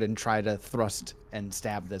forward and try to thrust and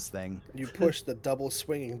stab this thing. You push the double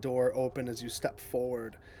swinging door open as you step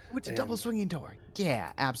forward. It's a double swinging door.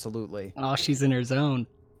 Yeah, absolutely. Oh, she's in her zone.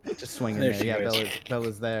 Just swinging There there. she Yeah, goes.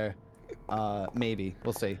 Bella's there. Maybe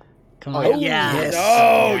we'll see. Come Oh, on. yeah. Yes.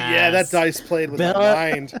 Oh yeah, that dice played with my Bella.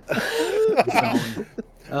 mind.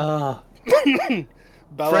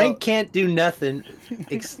 Bella, Frank can't do nothing,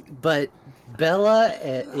 but Bella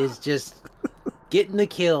is just getting the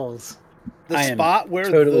kills. the I am spot where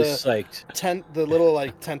totally the psyched. the little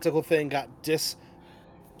like tentacle thing got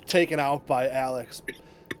taken out by Alex.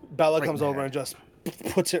 Bella comes over and just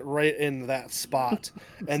puts it right in that spot,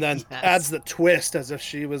 and then adds the twist as if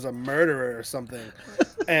she was a murderer or something.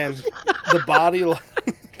 And the body,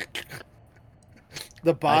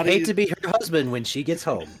 I hate to be her husband when she gets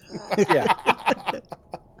home. Yeah.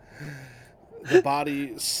 the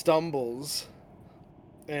body stumbles,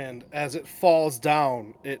 and as it falls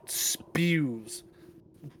down, it spews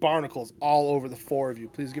barnacles all over the 4 of you.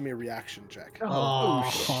 Please give me a reaction check.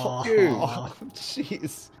 Oh, Dude.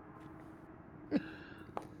 Jeez.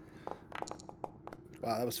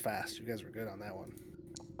 Wow, that was fast. You guys were good on that one.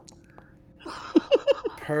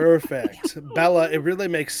 Perfect. Bella, it really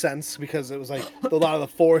makes sense because it was like a lot of the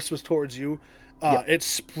force was towards you. It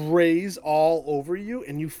sprays all over you,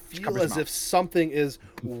 and you feel as if something is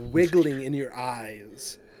wiggling in your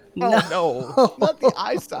eyes. Oh no! Not the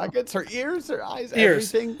eye sockets, her ears, her eyes,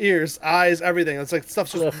 everything. Ears, eyes, everything. It's like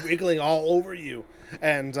stuff's just wiggling all over you.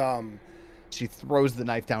 And she throws the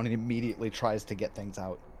knife down and immediately tries to get things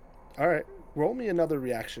out. all right, roll me another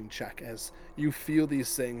reaction check as you feel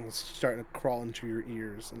these things starting to crawl into your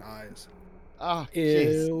ears and eyes. Ah,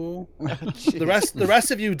 Ew. The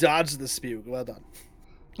rest of you dodged the spew. Well done.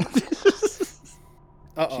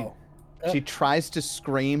 Uh-oh. She tries to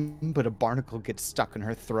scream, but a barnacle gets stuck in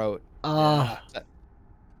her throat. And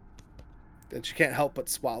she can't help but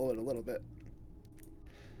swallow it a little bit.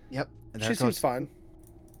 Yep. And She seems fine.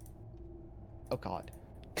 Oh God.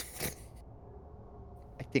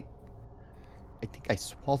 I think I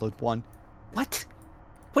swallowed one. What?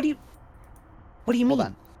 What do you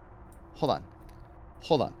mean?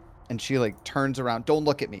 Hold on. And she like turns around. Don't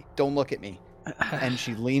look at me. And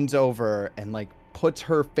she leans over and like puts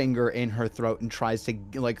her finger in her throat and tries to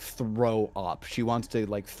like throw up. She wants to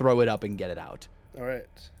like throw it up and get it out. All right.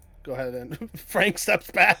 Go ahead and Frank steps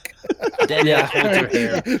back. Danielle holds her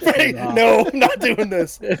hair. Frank, no, I'm not doing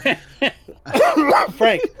this.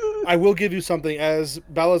 Frank, I will give you something as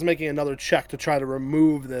Bella's making another check to try to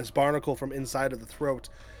remove this barnacle from inside of the throat.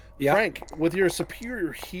 Yeah. Frank, with your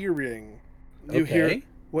superior hearing, you hear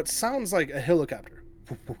what sounds like a helicopter.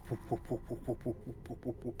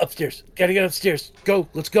 Upstairs. Gotta get upstairs. Go.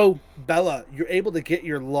 Let's go. Bella, you're able to get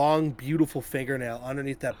your long, beautiful fingernail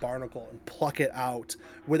underneath that barnacle and pluck it out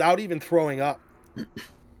without even throwing up.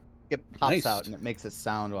 It pops Nice. out and it makes a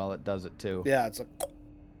sound while it does it too. Yeah, it's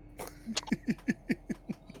like...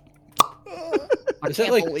 Is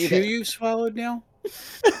that like two you swallowed now?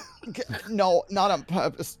 No, not on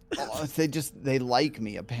purpose. Oh, they like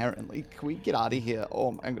me apparently. Can we get out of here?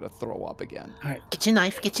 Oh, I'm gonna throw up again. All right. Get your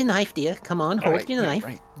knife, dear. Come on, hold your knife.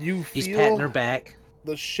 Right. You He's patting her feel back.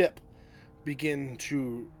 the ship begin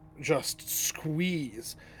to just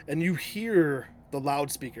squeeze, and you hear the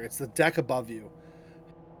loudspeaker. It's the deck above you.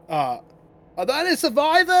 Are there any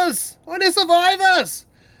survivors? Any survivors?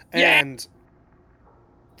 Yeah. And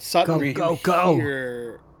suddenly Go, you go.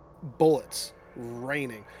 hear bullets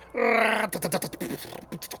raining. All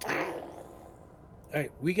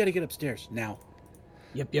right, we got to get upstairs now.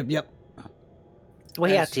 Yep.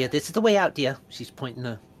 Way out, dear. This is the way out, dear. She's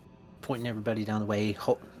pointing everybody down the way,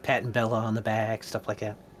 patting Bella on the back, stuff like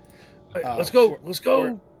that. All right, let's go. Let's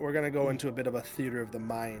go. We're gonna go into a bit of a theater of the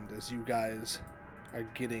mind as you guys are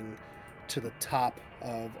getting to the top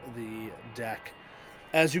of the deck.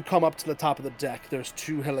 As you come up to the top of the deck, there's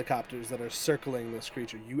two helicopters that are circling this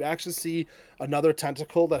creature. You actually see another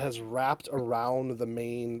tentacle that has wrapped around the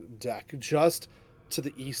main deck, just to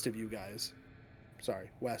the east of you guys. Sorry,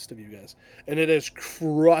 west of you guys. And it is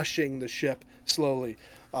crushing the ship slowly.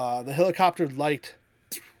 The helicopter light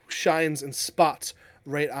shines and spots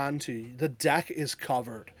right onto you. The deck is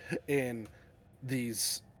covered in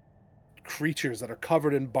these creatures that are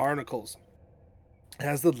covered in barnacles.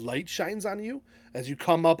 As the light shines on you, as you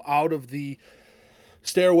come up out of the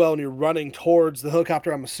stairwell and you're running towards the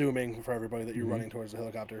helicopter, I'm assuming for everybody that you're running towards the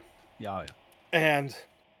helicopter. Yeah. And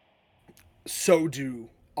so do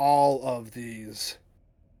all of these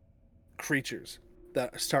creatures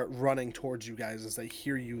that start running towards you guys as they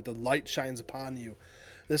hear you. The light shines upon you.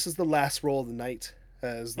 This is the last roll of the night,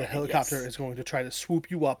 as the helicopter is going to try to swoop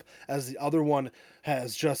you up, as the other one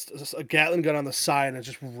has just a Gatling gun on the side and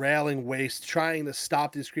just railing waste, trying to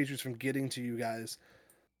stop these creatures from getting to you guys.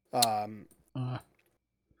 I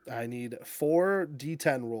need 4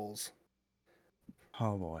 D10 rolls.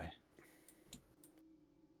 Oh boy.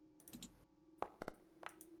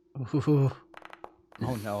 Ooh.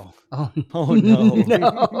 Oh no. Oh, Oh no.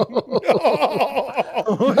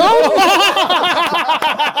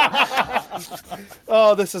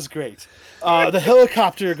 Oh, this is great. The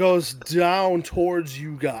helicopter goes down towards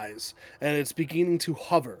you guys, and it's beginning to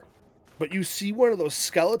hover. But you see one of those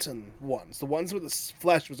skeleton ones, the ones where the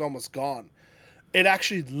flesh was almost gone. It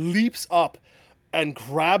actually leaps up and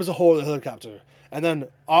grabs a hold of the helicopter. And then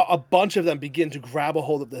a bunch of them begin to grab a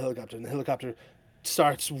hold of the helicopter, and the helicopter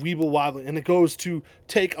starts weeble-wobbling, and it goes to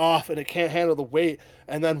take off, and it can't handle the weight.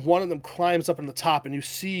 And then one of them climbs up in the top, and you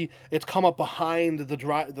see it come up behind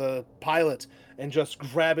the pilot and just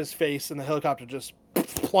grab his face, and the helicopter just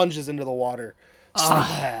plunges into the water.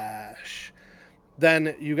 Splash.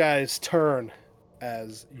 Then you guys turn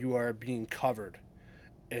as you are being covered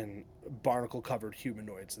in barnacle-covered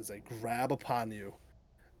humanoids as they grab upon you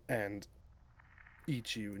and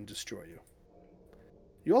eat you and destroy you.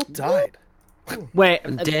 You all died. wait,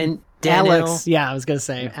 Daniel. Alex. Yeah, I was gonna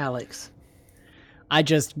say. Alex. I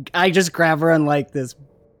just grab her in like this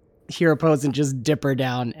hero pose and just dip her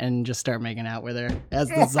down and just start making out with her as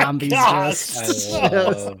the zombies just.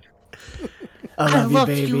 I love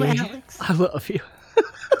you, baby. Alex. I love you.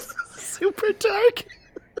 Super dark.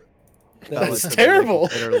 That's terrible.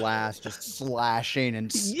 At her last, just slashing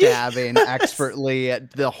and stabbing expertly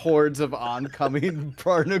at the hordes of oncoming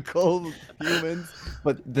barnacle humans,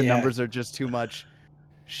 but the numbers are just too much.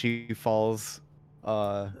 She falls.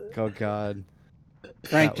 Oh god.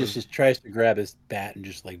 Frank just tries to grab his bat and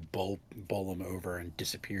just like bowl him over and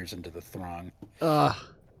disappears into the throng.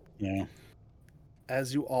 Yeah.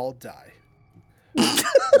 As you all die.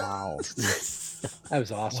 Wow. That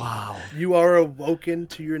was awesome. Wow. You are awoken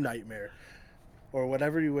to your nightmare. Or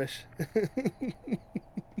whatever you wish.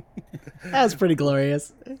 That was pretty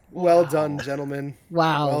glorious. Well done, gentlemen.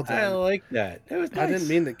 Wow. Well I done. like that. That was nice. I didn't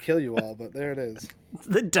mean to kill you all, but there it is.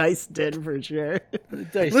 The dice did for sure. The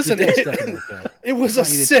dice, Listen, the dice definitely worked out. it was a Right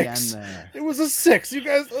at the 6. end there. It was a 6. You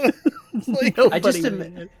guys. Like,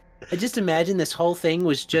 I just imagine this whole thing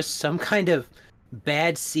was just some kind of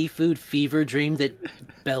bad seafood fever dream that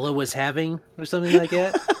Bella was having or something like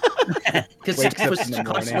that. Because Wakes sex up was in the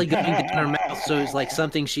constantly morning. going down her mouth, so it was like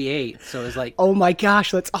something she ate. So it was like, Oh my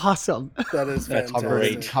gosh, that's awesome. that is That's fantastic.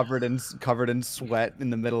 great. covered in sweat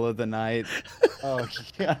in the middle of the night. Oh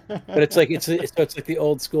yeah. But it's like it's like the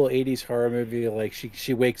old school '80s horror movie. Like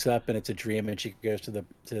she wakes up and it's a dream, and she goes to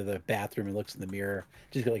the bathroom and looks in the mirror.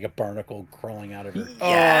 She's got like a barnacle crawling out of her.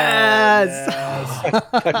 Yes.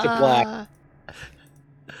 Cut to black.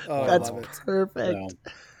 Oh, I That's love it. perfect. So,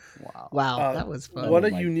 Wow. Wow, that was fun. What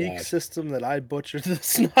a my unique God. system that I butchered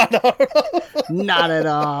this not out of. Not at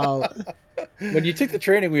all. when you took the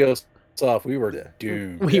training wheels, off, we were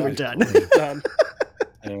doomed. We were done. Done.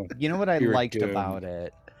 You know what I We were liked doomed. about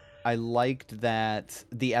it? I liked that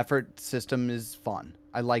the effort system is fun.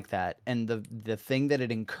 I like that. And the thing that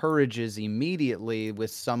it encourages immediately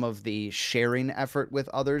with some of the sharing effort with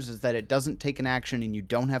others is that it doesn't take an action and you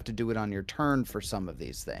don't have to do it on your turn for some of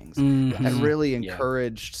these things. Mhm. That really Yeah.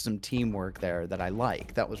 encouraged some teamwork there that I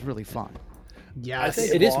like. That was really fun. Yes. I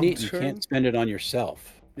think It is neat. You long-term- can't spend it on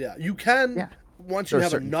yourself. Yeah, you can Yeah. once There you are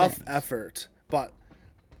have certain enough things. effort, but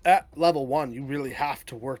at level 1, you really have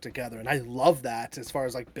to work together, and I love that as far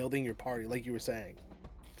as like building your party, like you were saying.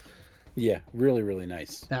 Yeah, really, really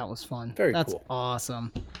nice. That was fun. Very That's cool.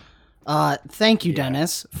 awesome. Thank you, Yeah.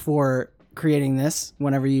 Dennis, for creating this.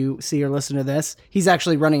 Whenever you see or listen to this, he's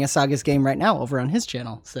actually running a Sagas game right now over on his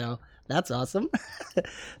channel. So that's awesome.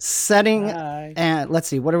 Setting Hi. and let's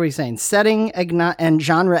see, what are we saying? Setting and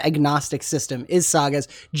genre agnostic system is Sagas.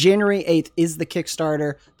 January 8th is the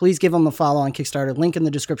Kickstarter. Please give them a follow on Kickstarter. Link in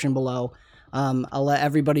the description below. I'll let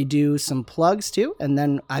everybody do some plugs too, and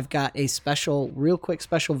then I've got a real quick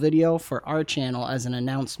special video for our channel as an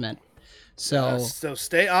announcement. So So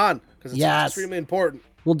stay on because it's Yes. extremely important.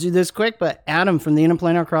 we'll do this quick. But Adam from the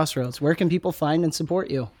Interplanar Crossroads, where can people find and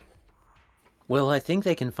support you? Well, I think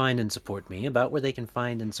they can find and support me about where they can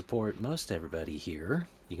find and support most everybody here.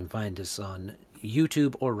 You can find us on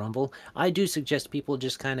YouTube or Rumble. I do suggest people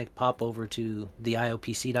just kind of pop over to the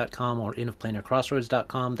IOPC.com or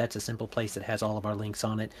InofPlanarCrossroads.com. That's a simple place that has all of our links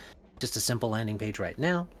on it. Just a simple landing page right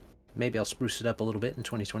now. Maybe I'll spruce it up a little bit in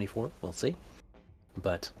 2024. We'll see.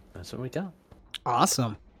 But that's what we got.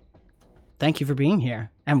 Awesome. Thank you for being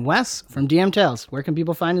here. And Wes from DM Tales, where can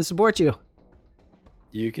people find and support you?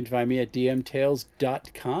 You can find me at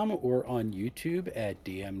dmtales.com or on YouTube at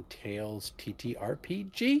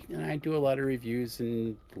dmtalestttrpg, and I do a lot of reviews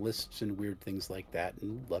and lists and weird things like that,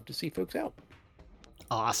 and love to see folks out.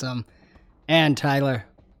 Awesome. And Tyler,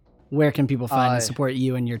 where can people find and support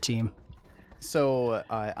you and your team? So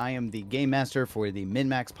I am the game master for the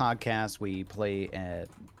MinMax podcast. We play at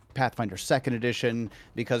Pathfinder 2nd Edition.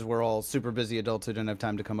 Because we're all super busy adults who don't have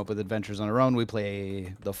time to come up with adventures on our own, we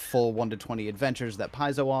play the full 1 to 20 adventures that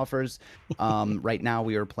Paizo offers. Right now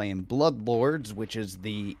we are playing Bloodlords, which is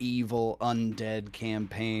the evil undead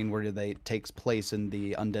campaign where it takes place in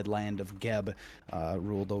the undead land of Geb,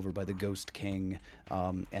 ruled over by the Ghost King,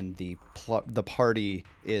 and the party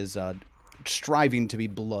is striving to be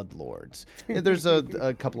Bloodlords. There's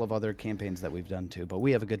a couple of other campaigns that we've done too, but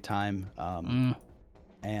we have a good time.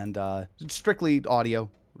 And strictly audio.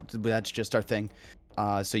 That's just our thing.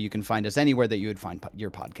 So you can find us anywhere that you would find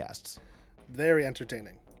your podcasts. Very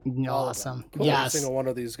entertaining. All of them. Awesome. Every Yes. single one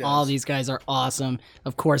of these guys. All these guys are awesome.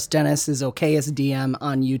 Of course, Dennis is okay as DM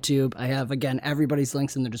on YouTube. I have, again, everybody's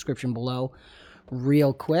links in the description below.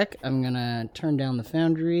 Real quick, I'm going to turn down the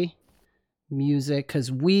Foundry music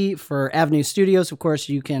because for Avenue Studios, of course,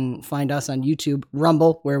 you can find us on YouTube,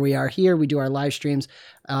 Rumble, where we are here. We do our live streams,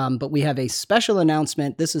 but we have a special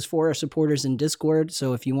announcement. This is for our supporters in Discord.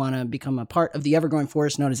 So if you want to become a part of the ever-growing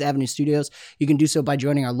force known as Avenue Studios, you can do so by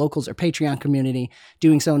joining our locals or Patreon community.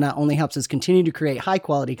 Doing so not only helps us continue to create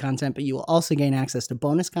high-quality content, but you will also gain access to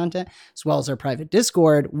bonus content, as well as our private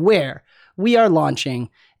Discord, where we are launching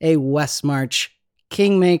a Westmarch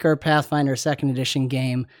Kingmaker Pathfinder 2nd Edition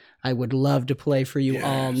game. I would love to play for you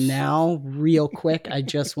all now. Real quick, I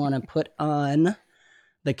just want to put on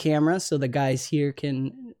the camera so the guys here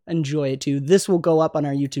can enjoy it too. This will go up on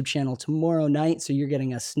our YouTube channel tomorrow night, so you're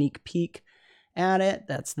getting a sneak peek at it.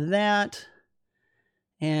 That's that.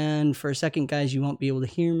 And for a second, guys, you won't be able to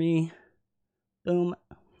hear me. Boom.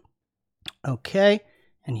 Okay,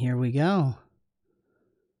 and here we go.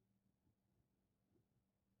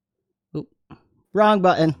 Oop. Wrong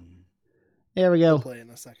button. There we go. We'll play in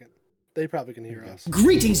a second. They probably can hear us.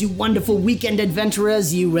 Greetings, you wonderful weekend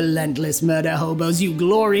adventurers, you relentless murder hobos, you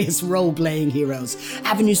glorious role-playing heroes.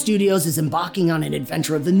 Avenue Studios is embarking on an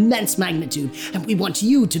adventure of immense magnitude, and we want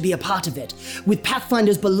you to be a part of it. With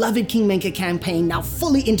Pathfinder's beloved Kingmaker campaign now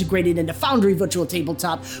fully integrated into Foundry Virtual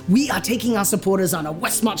Tabletop, we are taking our supporters on a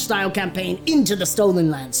Westmarch-style campaign into the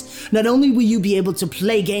Stolen Lands. Not only will you be able to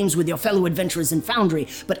play games with your fellow adventurers in Foundry,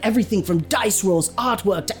 but everything from dice rolls,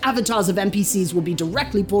 artwork, to avatars of NPCs will be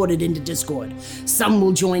directly ported into Discord. Some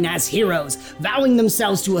will join as heroes, vowing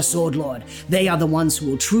themselves to a sword lord. They are the ones who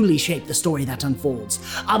will truly shape the story that unfolds.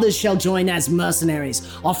 Others shall join as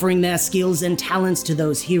mercenaries, offering their skills and talents to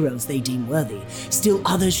those heroes they deem worthy. Still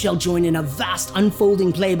others shall join in a vast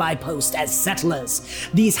unfolding play-by-post as settlers.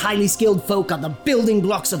 These highly skilled folk are the building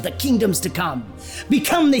blocks of the kingdoms to come.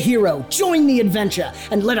 Become the hero, join the adventure,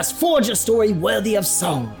 and let us forge a story worthy of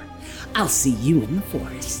song. I'll see you in the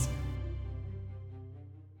forest.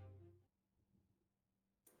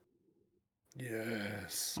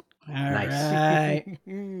 All Nice.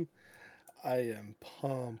 right. I am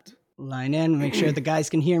pumped. Line in, make sure the guys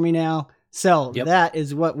can hear me now. So Yep. that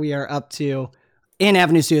is what we are up to in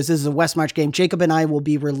Avenue Studios. This is a West March game. Jacob and I will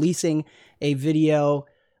be releasing a video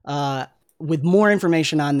with more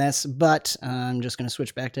information on this, but I'm just going to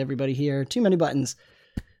switch back to everybody here. Too many buttons.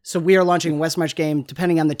 So we are launching a West March game.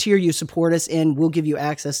 Depending on the tier you support us in, we'll give you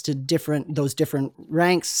access to those different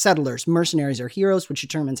ranks: settlers, mercenaries, or heroes, which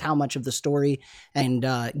determines how much of the story and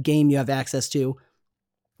game you have access to.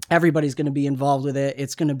 Everybody's going to be involved with it.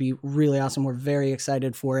 It's going to be really awesome. We're very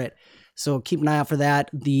excited for it. So keep an eye out for that.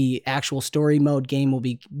 The actual story mode game will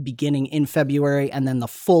be beginning in February, and then the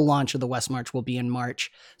full launch of the West March will be in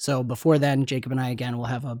March. So before then, Jacob and I, again, will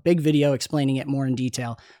have a big video explaining it more in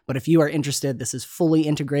detail. But if you are interested, this is fully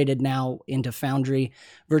integrated now into Foundry,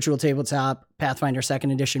 Virtual Tabletop, Pathfinder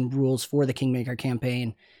 2nd Edition rules for the Kingmaker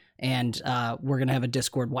campaign. And we're going to have a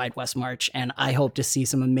Discord-wide West March, and I hope to see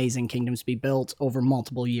some amazing kingdoms be built over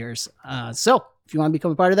multiple years. So if you want to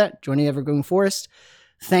become a part of that, join the Evergreen Forest.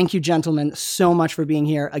 Thank you, gentlemen, so much for being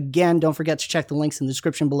here. Again, don't forget to check the links in the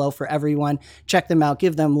description below for everyone. Check them out.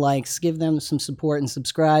 Give them likes. Give them some support and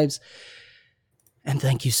subscribes. And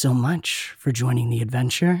thank you so much for joining the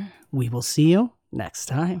adventure. We will see you next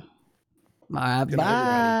time.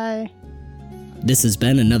 Bye. This has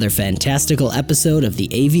been another fantastical episode of the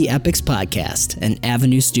AV Epochs podcast, an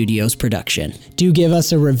Avenue Studios production. Do give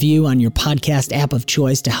us a review on your podcast app of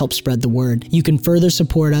choice to help spread the word. You can further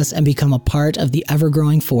support us and become a part of the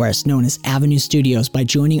ever-growing forest known as Avenue Studios by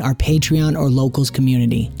joining our Patreon or Locals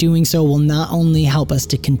community. Doing so will not only help us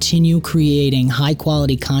to continue creating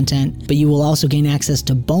high-quality content, but you will also gain access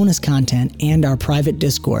to bonus content and our private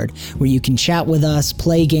Discord, where you can chat with us,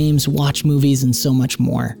 play games, watch movies, and so much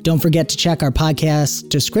more. Don't forget to check our podcast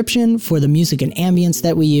description for the music and ambience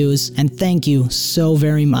that we use, and thank you so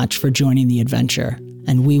very much for joining the adventure,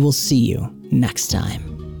 and we will see you next time.